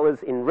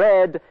 $500 in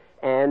red,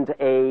 and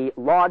a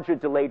larger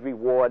delayed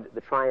reward,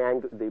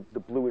 the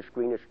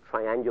bluish-greenish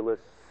triangular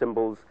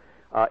symbols,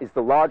 is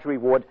the large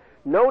reward.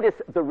 Notice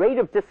the rate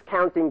of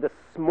discounting the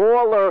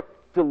smaller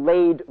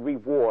delayed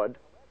reward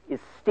is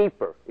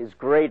steeper, is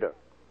greater.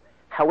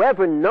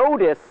 However,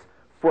 notice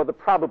for the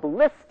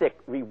probabilistic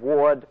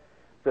reward,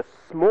 the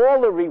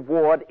smaller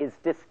reward is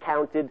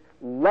discounted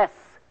less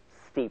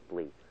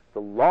steeply.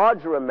 The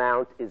larger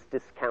amount is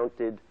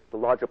discounted, the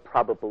larger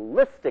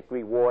probabilistic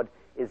reward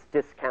is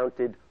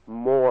discounted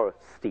more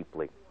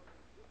steeply.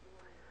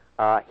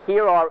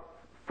 Here are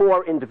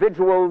 4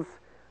 individuals.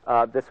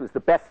 This was the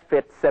best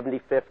fit,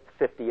 75th,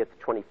 50th,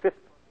 25th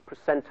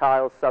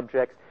percentile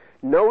subjects.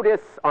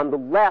 Notice on the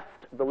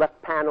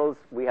left panels,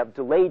 we have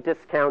delay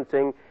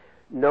discounting.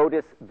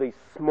 Notice the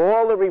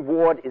smaller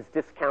reward is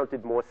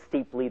discounted more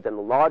steeply than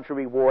the larger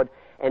reward.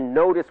 And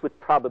notice with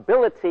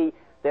probability,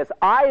 there's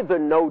either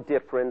no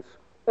difference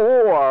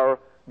or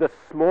the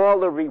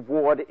smaller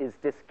reward is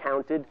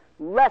discounted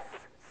less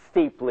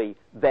steeply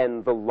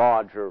than the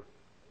larger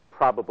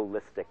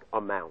probabilistic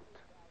amount.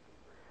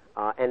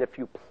 And if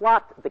you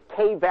plot the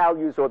K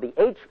values or the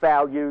H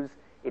values,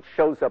 it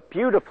shows up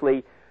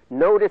beautifully.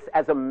 Notice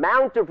as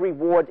amount of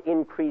reward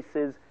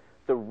increases,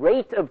 the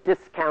rate of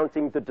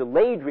discounting the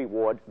delayed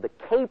reward, the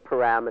K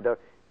parameter,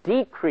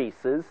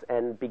 decreases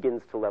and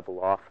begins to level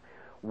off.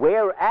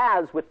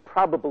 Whereas with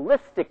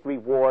probabilistic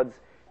rewards,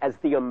 as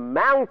the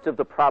amount of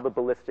the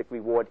probabilistic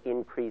reward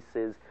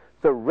increases,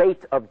 the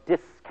rate of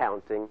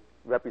discounting,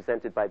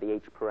 represented by the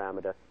H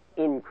parameter,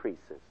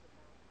 increases.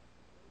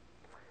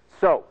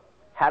 So,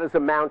 how does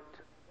amount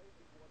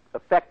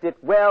affect it?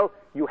 Well,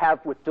 you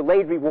have with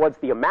delayed rewards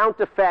the amount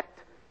effect,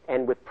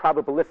 and with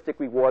probabilistic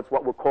rewards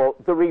what we'll call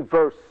the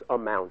reverse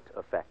amount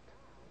effect.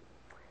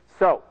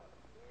 So,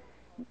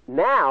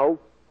 now,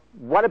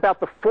 what about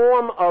the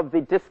form of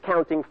the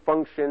discounting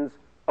functions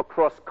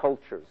across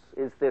cultures?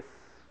 Is it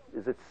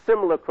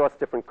similar across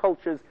different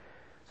cultures?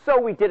 So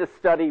we did a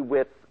study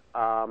with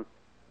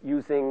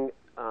using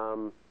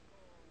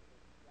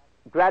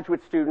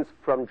graduate students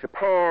from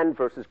Japan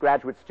versus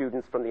graduate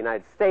students from the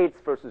United States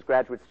versus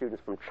graduate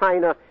students from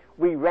China.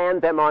 We ran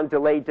them on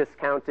delay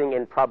discounting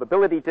and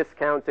probability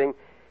discounting.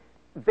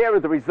 There are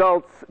the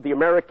results, the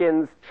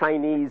Americans,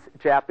 Chinese,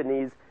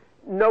 Japanese.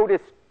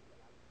 Notice,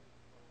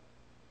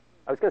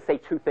 I was going to say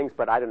two things,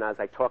 but I don't know, as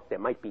I talk, there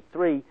might be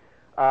three.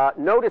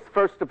 Notice,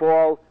 first of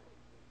all,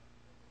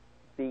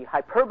 the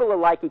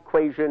hyperbola-like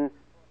equation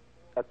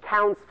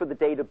accounts for the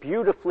data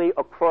beautifully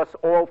across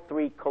all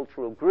three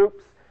cultural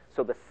groups.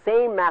 So the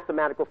same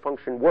mathematical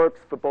function works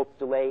for both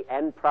delay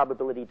and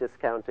probability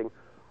discounting.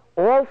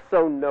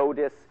 Also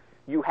notice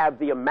you have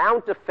the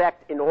amount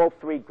effect in all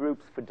three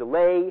groups for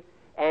delay,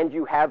 and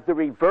you have the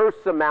reverse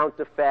amount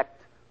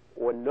effect,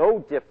 or no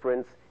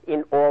difference,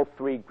 in all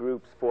three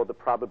groups for the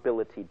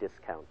probability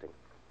discounting.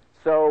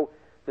 So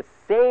the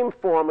same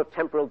form of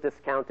temporal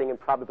discounting and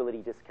probability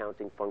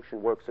discounting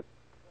function works for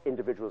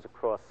individuals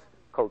across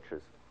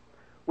cultures.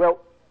 Well,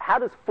 how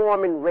does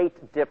form and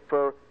rate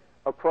differ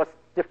across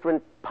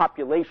different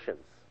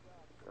populations,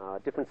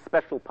 different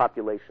special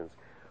populations?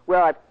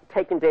 Well, I've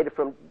taken data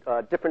from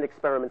different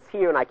experiments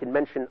here, and I can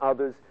mention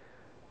others.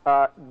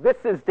 This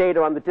is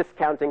data on the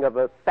discounting of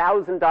a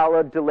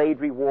 $1,000 delayed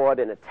reward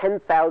and a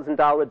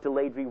 $10,000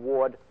 delayed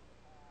reward.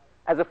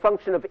 As a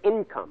function of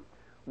income,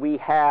 we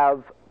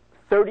have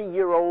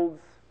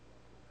 30-year-olds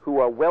who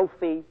are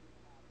wealthy,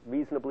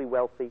 reasonably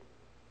wealthy.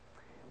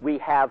 We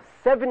have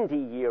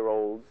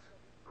 70-year-olds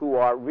who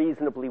are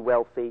reasonably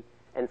wealthy,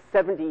 and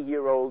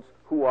 70-year-olds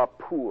who are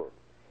poor.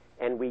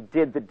 And we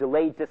did the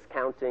delayed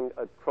discounting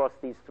across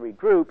these three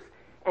groups.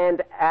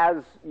 And as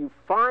you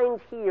find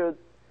here,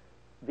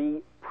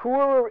 the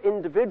poorer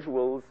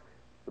individuals,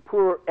 the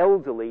poorer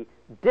elderly,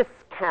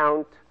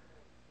 discount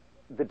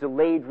the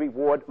delayed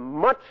reward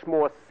much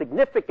more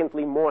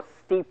significantly, more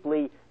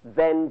steeply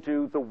than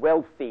do the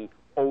wealthy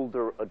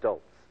older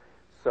adults.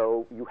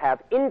 So you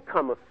have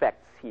income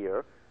effects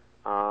here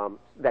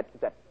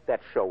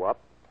that show up.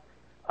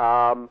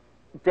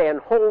 Dan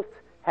Holt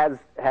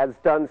has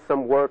done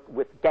some work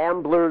with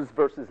gamblers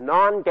versus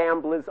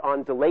non-gamblers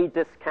on delay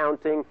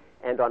discounting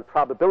and on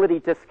probability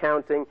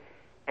discounting.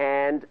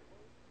 And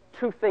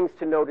two things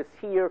to notice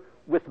here: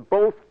 with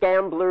both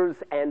gamblers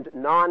and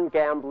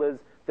non-gamblers,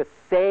 the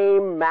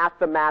same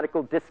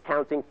mathematical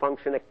discounting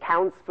function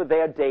accounts for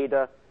their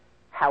data.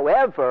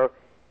 However,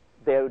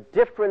 their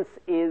difference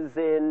is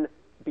in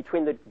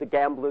between the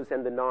gamblers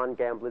and the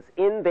non-gamblers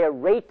in their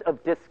rate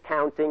of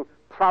discounting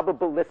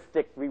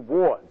probabilistic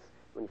rewards.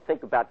 When you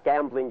think about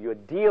gambling, you're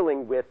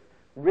dealing with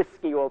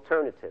risky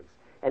alternatives.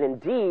 And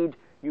indeed,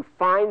 you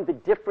find the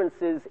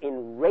differences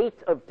in rate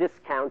of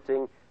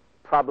discounting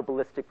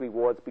probabilistic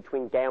rewards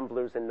between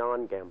gamblers and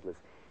non-gamblers.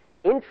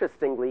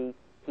 Interestingly,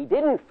 he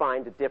didn't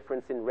find a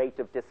difference in rate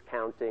of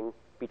discounting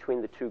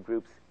between the two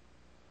groups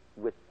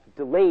with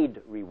delayed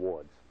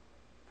rewards.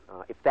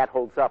 If that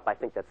holds up, I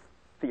think that's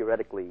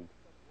theoretically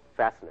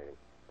fascinating.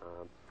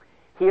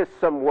 Here's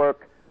some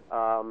work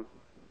from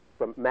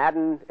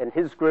Madden and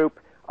his group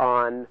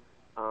on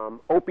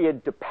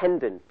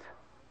opiate-dependent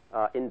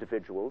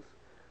individuals,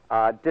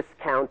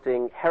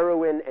 discounting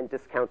heroin and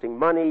discounting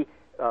money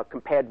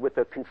compared with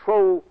a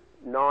control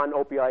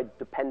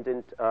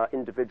non-opioid-dependent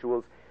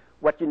individuals.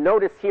 What you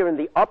notice here in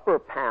the upper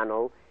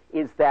panel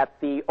is that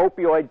the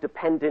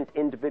opioid-dependent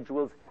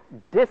individuals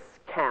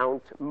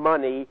discount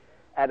money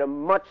at a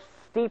much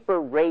steeper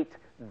rate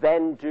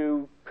than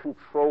do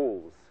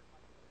controls.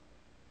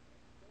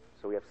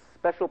 So we have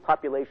special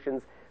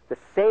populations. The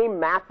same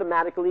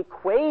mathematical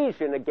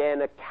equation,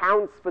 again,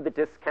 accounts for the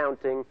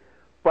discounting,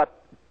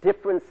 but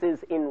differences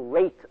in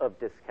rate of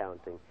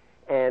discounting.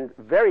 And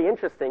very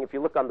interesting, if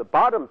you look on the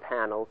bottom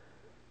panel,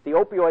 the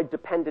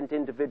opioid-dependent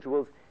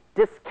individuals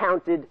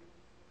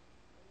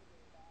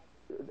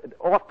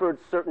offered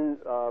certain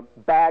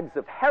bags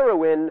of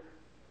heroin.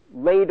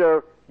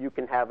 Later, you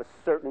can have a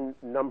certain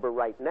number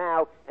right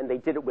now, and they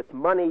did it with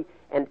money.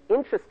 And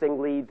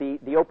interestingly, the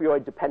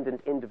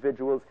opioid-dependent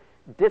individuals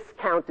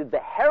discounted the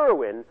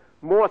heroin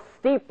more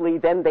steeply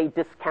than they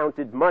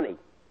discounted money.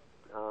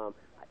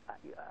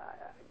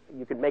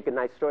 You could make a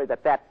nice story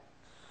that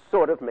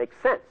sort of makes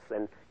sense,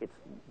 and it's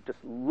just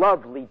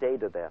lovely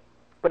data there.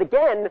 But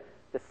again,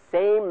 the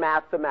same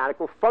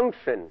mathematical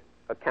function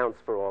accounts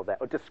for all that,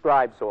 or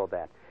describes all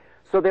that.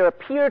 So there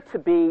appear to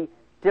be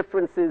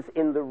differences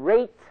in the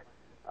rate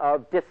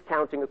of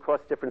discounting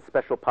across different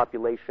special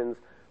populations,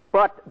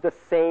 but the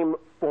same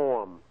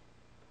form.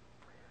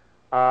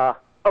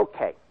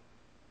 Okay.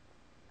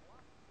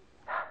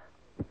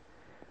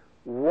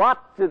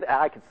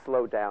 I could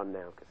slow down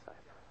now because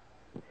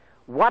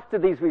what do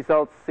these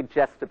results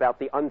suggest about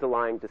the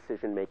underlying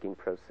decision-making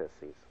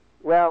processes?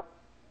 Well,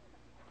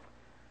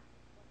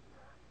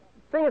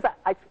 the thing is,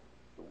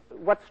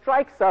 what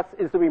strikes us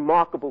is the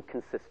remarkable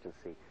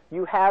consistency.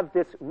 You have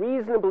this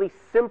reasonably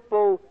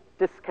simple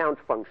discount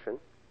function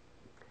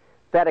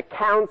that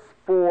accounts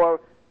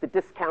for the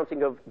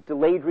discounting of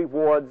delayed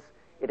rewards.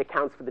 It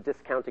accounts for the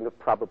discounting of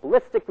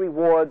probabilistic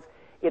rewards.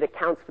 It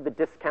accounts for the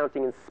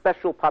discounting in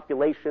special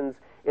populations.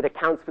 It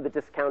accounts for the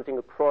discounting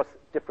across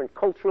different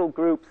cultural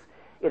groups.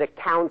 it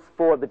accounts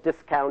for the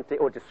discounting,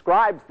 or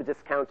describes the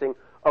discounting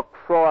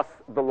across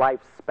the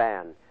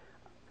lifespan.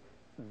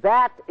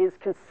 That is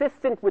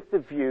consistent with the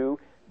view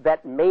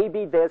that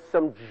maybe there's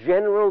some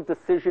general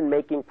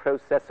decision-making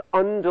process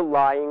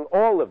underlying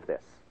all of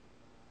this.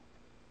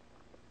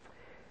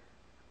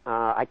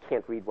 I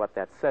can't read what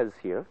that says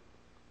here.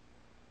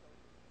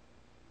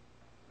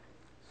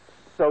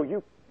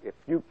 So if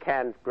you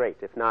can, great.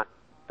 If not,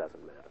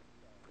 doesn't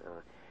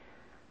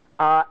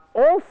matter.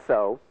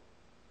 Also,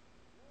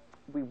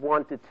 we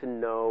wanted to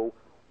know,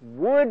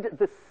 would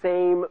the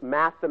same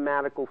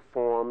mathematical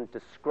form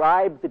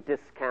describe the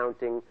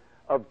discounting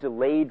of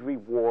delayed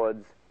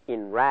rewards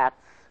in rats,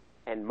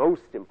 and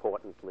most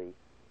importantly,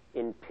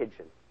 in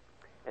pigeon?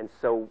 And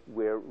so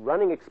we're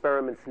running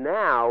experiments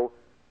now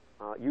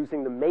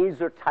using the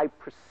Maser-type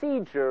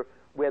procedure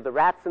where the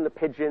rats and the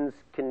pigeons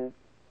can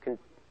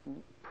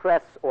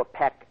press or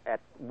peck at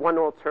one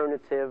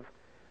alternative,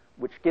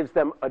 which gives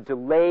them a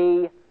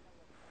delay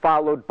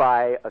followed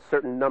by a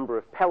certain number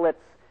of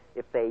pellets.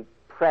 If they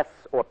press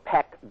or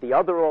peck the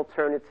other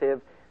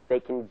alternative, they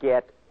can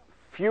get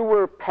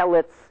fewer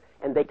pellets,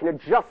 and they can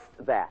adjust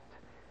that.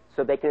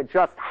 So they can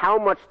adjust how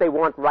much they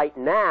want right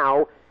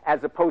now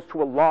as opposed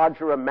to a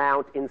larger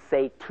amount in,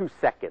 say, 2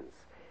 seconds,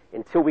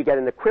 until we get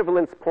an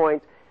equivalence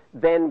point.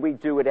 Then we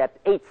do it at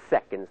 8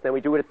 seconds. Then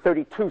we do it at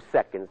 32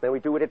 seconds. Then we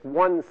do it at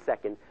 1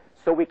 second.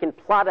 So we can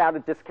plot out a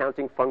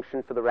discounting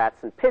function for the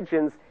rats and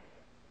pigeons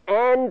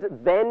and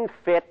then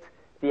fit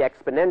the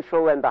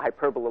exponential and the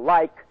hyperbola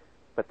alike,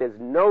 but there's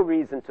no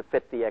reason to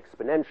fit the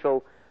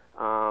exponential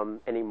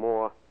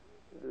anymore,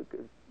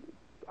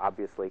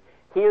 obviously.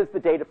 Here's the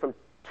data from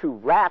 2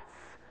 rats.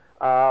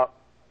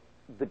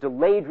 The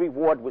delayed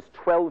reward was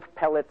 12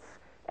 pellets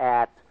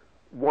at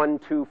 1,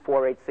 2,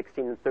 4, 8,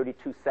 16, and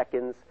 32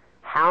 seconds.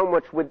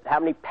 How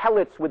many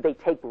pellets would they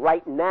take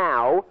right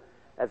now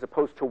as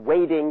opposed to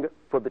waiting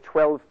for the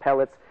 12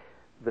 pellets?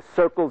 The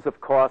circles,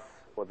 of course,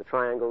 or the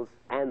triangles,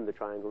 and the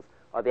triangles,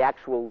 are the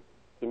actual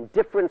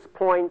indifference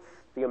points,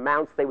 the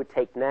amounts they would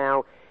take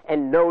now.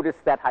 And notice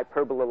that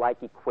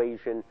hyperbola-like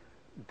equation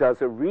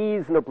does a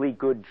reasonably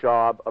good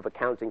job of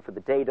accounting for the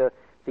data.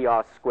 The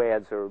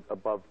R-squareds are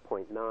above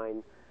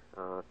 0.9.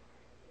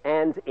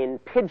 And in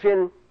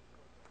pigeon,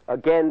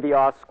 again, the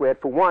R-squared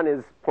for one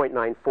is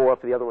 0.94. For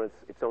the other one,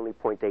 it's only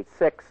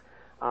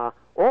 0.86.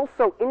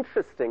 Also,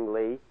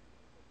 interestingly,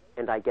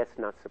 and I guess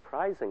not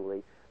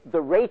surprisingly,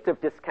 the rate of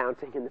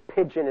discounting in the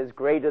pigeon is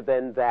greater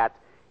than that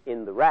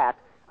in the rat.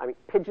 I mean,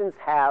 pigeons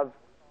have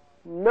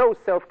no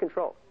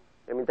self-control.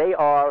 I mean, they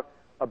are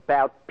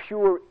about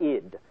pure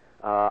id.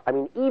 I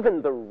mean,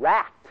 even the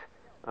rat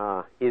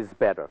is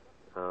better.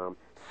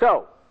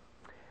 So,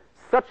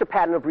 such a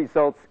pattern of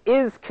results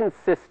is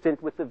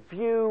consistent with the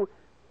view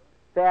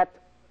that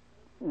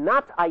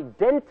not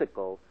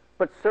identical,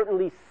 but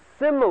certainly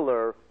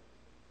similar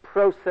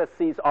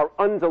processes are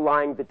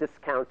underlying the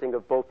discounting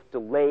of both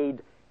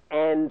delayed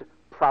and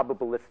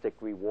probabilistic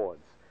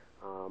rewards.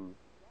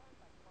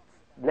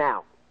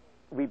 Now,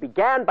 we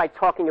began by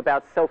talking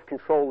about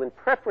self-control and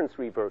preference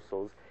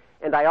reversals,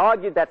 and I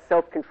argued that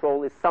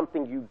self-control is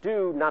something you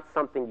do, not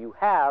something you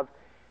have.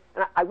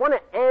 And I want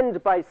to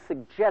end by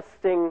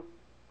suggesting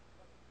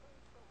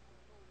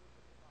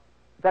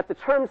that the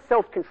term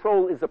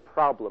self-control is a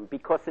problem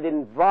because it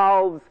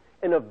involves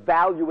an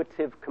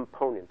evaluative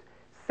component.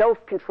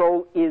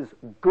 Self-control is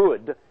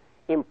good,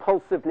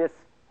 impulsiveness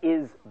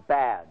is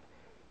bad.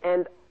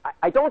 And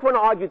I don't want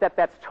to argue that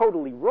that's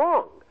totally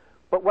wrong,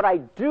 but what I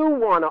do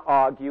want to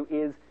argue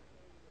is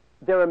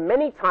there are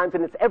many times,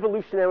 and it's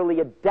evolutionarily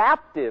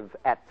adaptive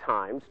at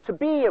times, to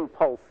be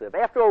impulsive.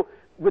 After all,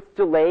 with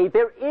delay,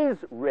 there is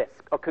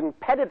risk. A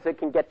competitor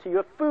can get to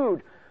your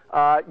food.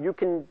 You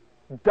can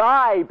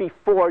die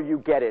before you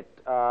get it.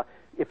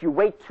 If you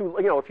wait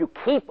if you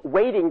keep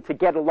waiting to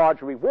get a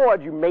large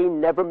reward, you may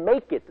never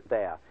make it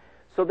there.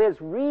 So there's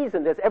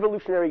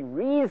evolutionary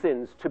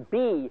reasons to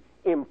be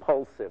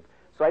impulsive.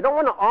 So I don't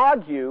want to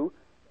argue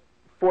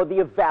for the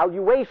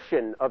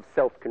evaluation of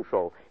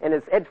self-control. And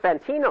as Ed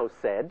Fantino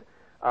said,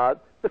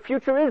 the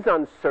future is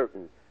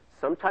uncertain.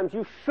 Sometimes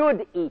you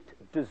should eat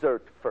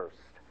dessert first.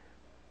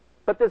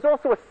 But there's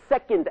also a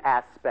second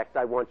aspect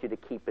I want you to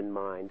keep in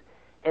mind,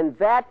 and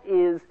that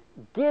is,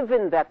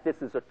 given that this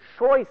is a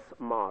choice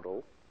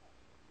model,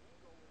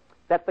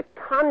 that the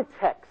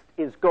context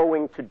is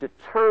going to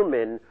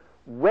determine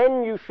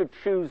when you should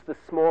choose the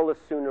smaller,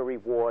 sooner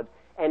reward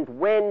and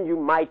when you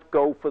might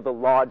go for the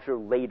larger,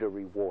 later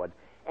reward.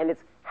 And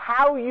it's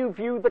how you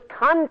view the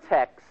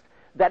context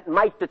that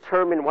might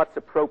determine what's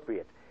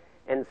appropriate.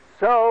 And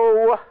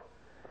so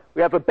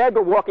we have a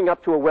beggar walking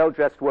up to a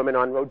well-dressed woman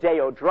on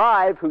Rodeo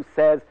Drive who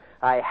says,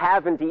 "I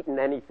haven't eaten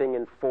anything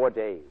in 4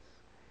 days."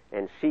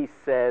 And she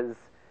says,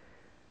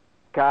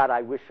 "God,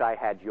 I wish I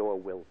had your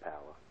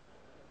willpower."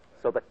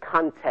 So the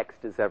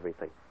context is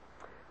everything.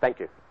 Thank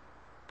you.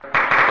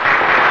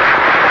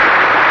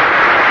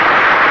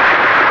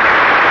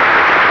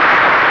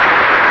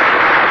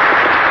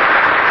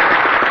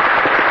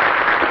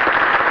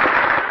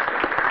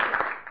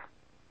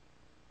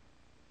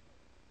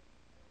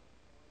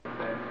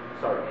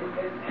 Sorry.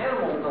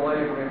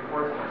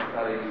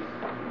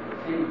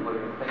 conceivably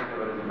would think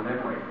of it as a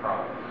memory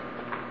problem.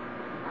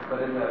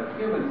 But in the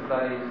human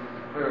studies,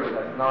 clearly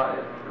that's not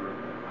it, or at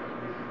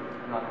least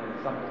not in a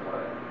simple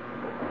way.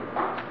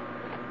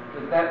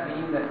 Does that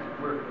mean that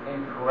we're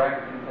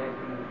incorrect in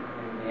taking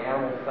in the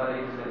animal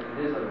studies that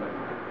it is a memory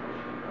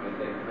issue? I mean,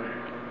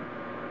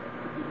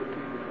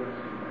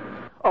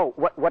 Oh,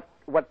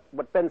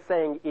 what Ben's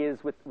saying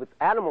is with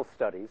animal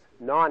studies,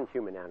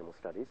 non-human animal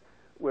studies,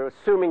 we're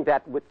assuming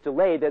that with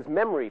delay there's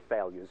memory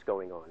failures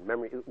going on,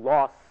 memory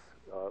loss,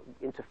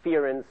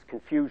 interference,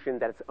 confusion,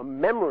 that it's a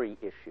memory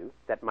issue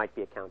that might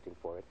be accounting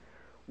for it.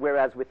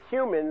 Whereas with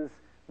humans,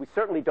 we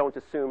certainly don't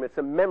assume it's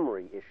a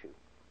memory issue.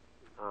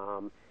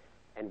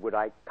 And would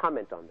I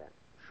comment on that?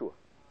 Sure.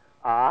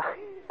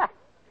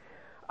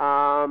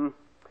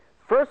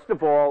 First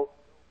of all,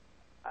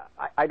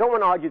 I don't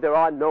want to argue there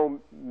are no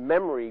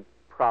memory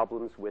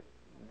problems with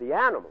the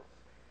animals.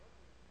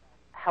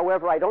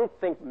 However, I don't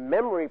think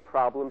memory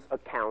problems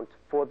account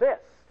for this.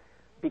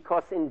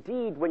 Because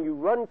indeed, when you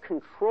run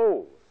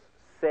controls,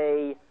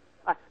 say,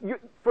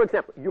 for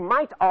example, you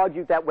might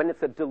argue that when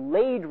it's a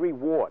delayed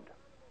reward,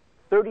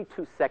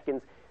 32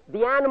 seconds,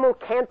 the animal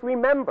can't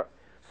remember.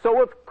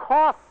 So of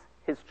course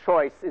his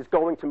choice is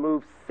going to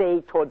move,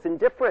 say, towards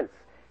indifference.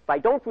 If I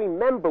don't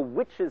remember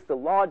which is the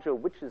larger,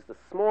 which is the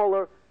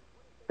smaller,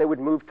 they would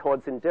move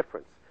towards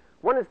indifference.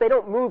 One is they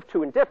don't move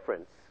to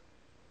indifference.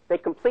 They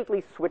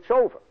completely switch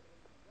over.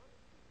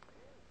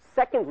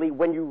 Secondly,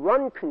 when you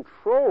run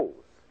controls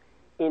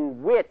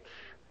in which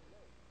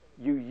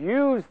you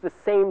use the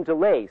same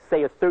delay,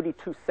 say a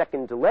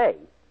 32-second delay,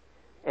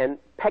 and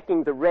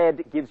pecking the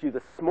red gives you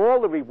the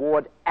smaller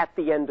reward at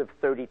the end of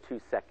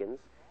 32 seconds,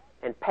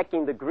 and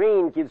pecking the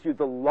green gives you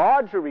the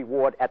larger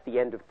reward at the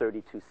end of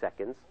 32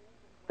 seconds,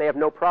 they have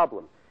no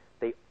problem.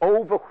 They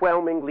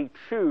overwhelmingly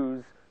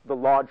choose the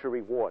larger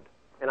reward.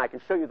 And I can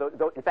show you,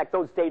 in fact,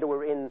 those data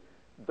were in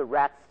the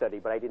rat study,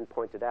 but I didn't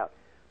point it out.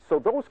 So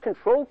those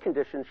control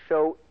conditions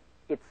show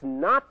it's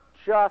not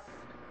just...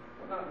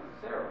 Well, not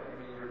necessarily. I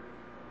mean,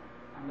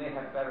 you may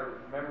have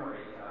better memory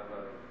of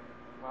a...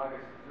 Well, I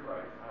guess you're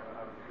right. I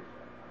would agree with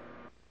that.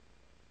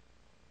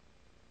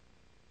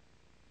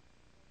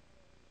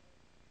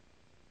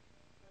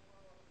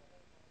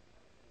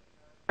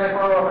 Can I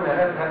follow up on that?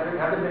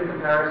 Have there been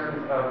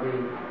comparisons of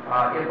the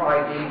if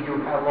I gave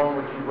you how long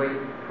would you wait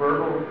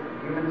verbal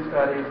human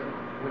studies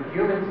with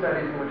human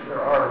studies in which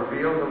there are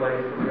real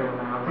delays and real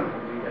amounts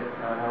and we get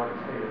how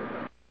it's stated?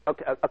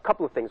 Okay, a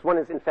couple of things. One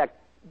is, in fact,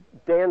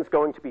 Dan's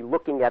going to be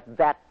looking at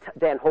that,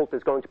 Dan Holt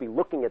is going to be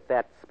looking at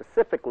that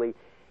specifically.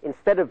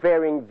 Instead of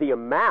varying the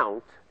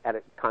amount at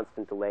a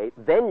constant delay,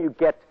 then you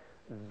get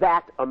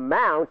that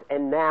amount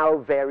and now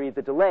vary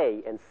the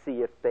delay and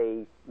see if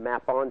they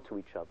map onto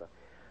each other.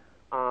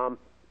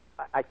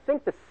 I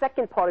think the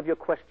second part of your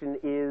question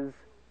is,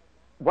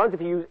 once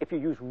if you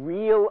use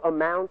real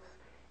amounts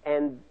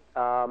and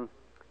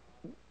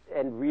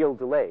real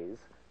delays,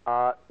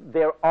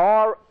 there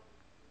are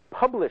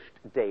published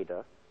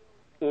data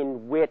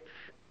in which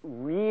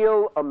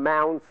real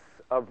amounts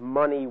of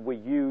money were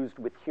used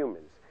with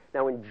humans.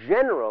 Now, in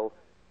general,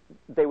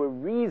 they were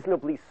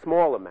reasonably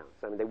small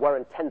amounts. I mean, they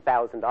weren't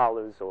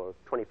 $10,000 or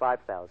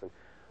 $25,000.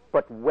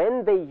 But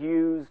when they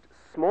used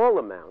small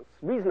amounts,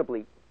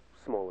 reasonably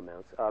small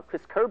amounts,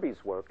 Chris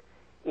Kirby's work,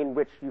 in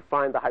which you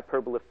find the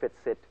hyperbola fits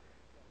it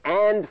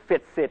and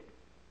fits it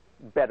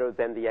better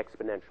than the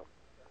exponential.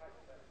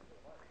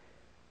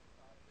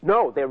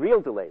 No, they're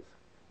real delays.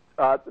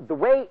 The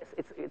way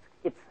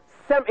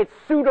it's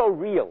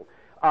pseudo-real.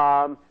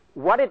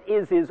 What it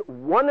is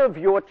one of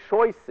your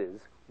choices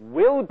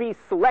will be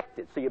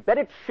selected. So you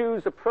better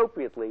choose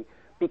appropriately,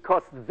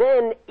 because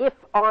then if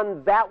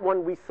on that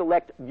one we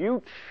select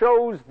you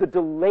chose the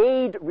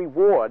delayed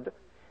reward,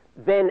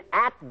 then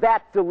at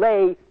that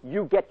delay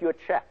you get your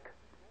check.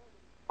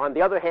 On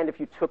the other hand, if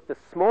you took the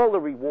smaller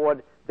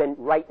reward, then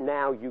right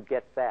now you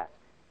get that.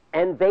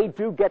 And they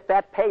do get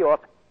that payoff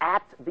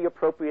at the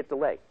appropriate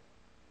delay.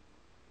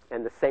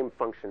 And the same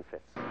function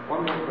fits.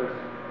 One more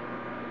question.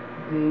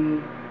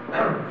 The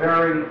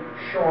very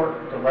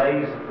short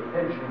delays that the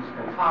pigeons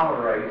can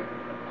tolerate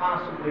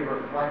possibly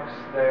reflects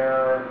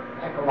their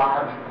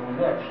ecological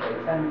niche.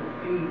 They tend to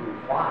feed in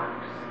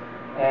flocks.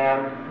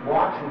 And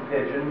watching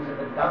pigeons, if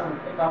it doesn't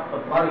pick up the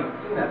bloody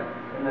peanut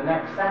in the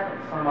next second,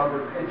 some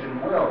other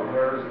pigeon will,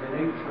 whereas the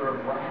nature of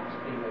rats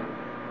being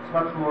it's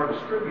much more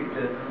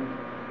distributed, and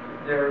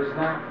there's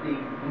not the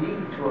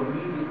need to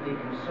immediately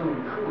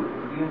consume food. It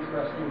would be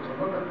interesting to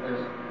look at this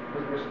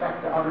with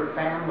respect to other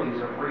families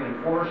of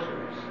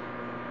reinforcers.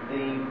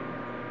 The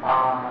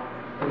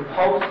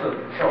impulsive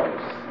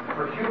choice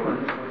for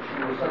humans, which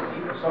you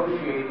keep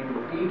associating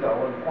with ego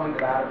and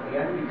pointed out at the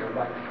end of your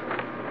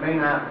lecture, may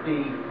not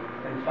be,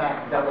 in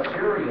fact,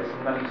 deleterious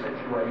in many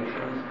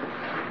situations.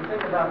 If you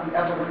think about the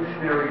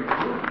evolutionary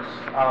roots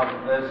of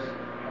this,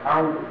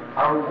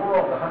 our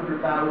world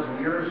 100,000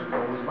 years ago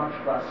was much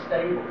less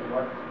stable.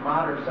 What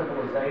modern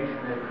civilization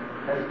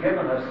has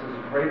given us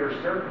is greater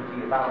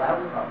certainty about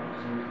outcomes.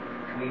 And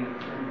we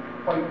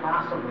quite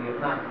possibly have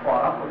not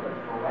caught up with it.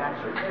 For rats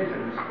or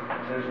pigeons,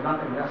 there's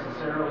nothing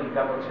necessarily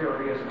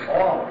deleterious at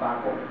all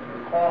about what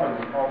we're calling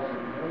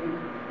impulsive behavior.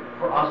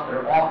 For us,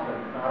 there often,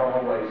 not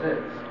always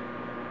is.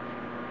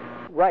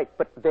 Right,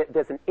 but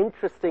there's an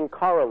interesting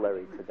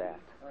corollary to that.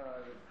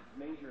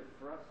 The major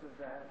thrust of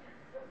that.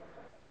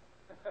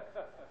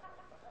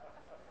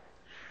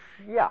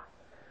 Yeah.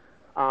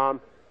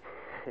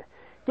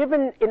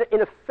 Given,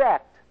 in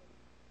effect,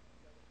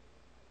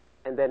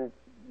 and then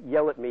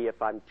yell at me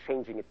if I'm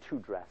changing it too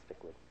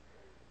drastically,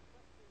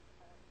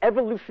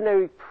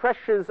 evolutionary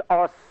pressures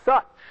are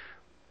such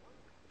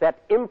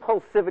that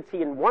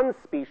impulsivity in one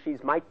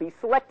species might be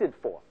selected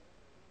for.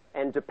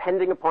 And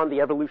depending upon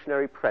the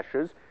evolutionary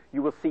pressures,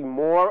 you will see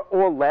more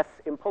or less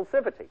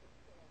impulsivity.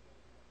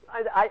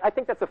 I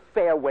think that's a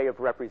fair way of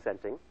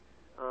representing.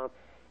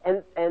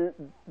 And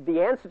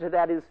the answer to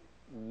that is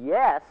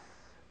yes,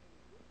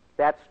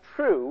 that's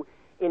true,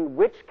 in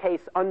which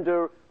case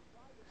under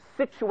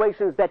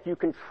situations that you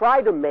can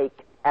try to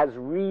make as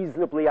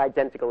reasonably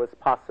identical as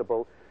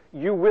possible,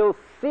 you will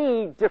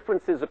see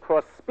differences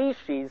across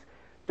species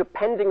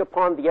depending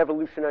upon the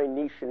evolutionary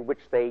niche in which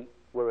they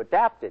were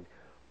adapted.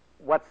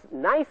 What's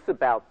nice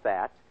about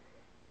that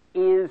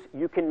is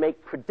you can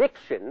make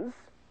predictions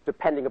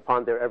depending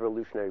upon their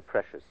evolutionary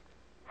pressures.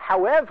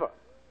 However,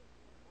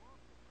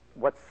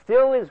 what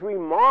still is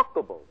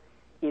remarkable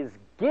is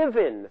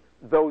given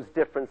those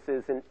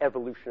differences in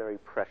evolutionary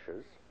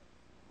pressures,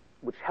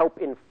 which help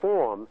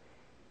inform,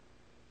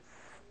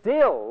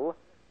 still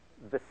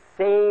the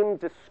same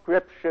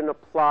description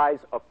applies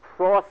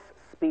across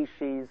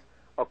species,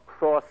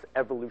 across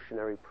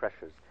evolutionary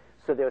pressures.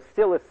 So there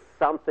still is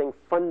something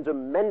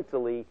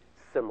fundamentally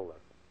similar.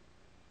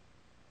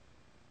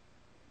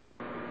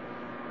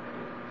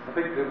 I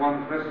think the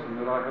one question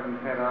that I haven't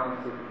had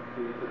answered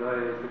to you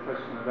today is the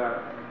question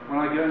about when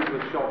I go into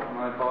a shop and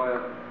I buy a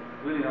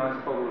really nice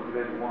bottle of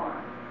red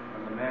wine,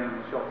 and the man in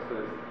the shop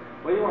says,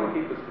 well, you want to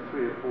keep this for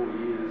 3 or 4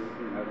 years,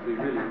 it'll be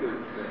really good.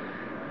 But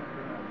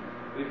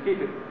if you keep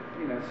it,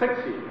 6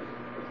 years,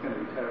 it's going to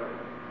be terrible.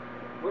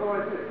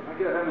 What do? I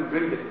go home and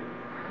drink it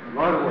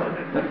right away.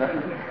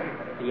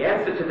 The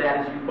answer to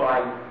that is you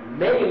buy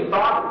many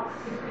bottles.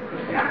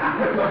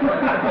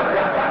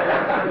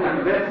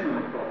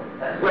 Investment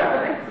problem. Well,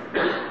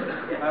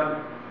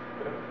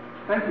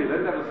 thank you,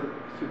 Len. That was a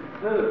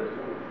superb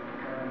talk.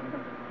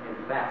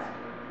 and fast.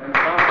 And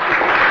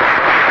fast.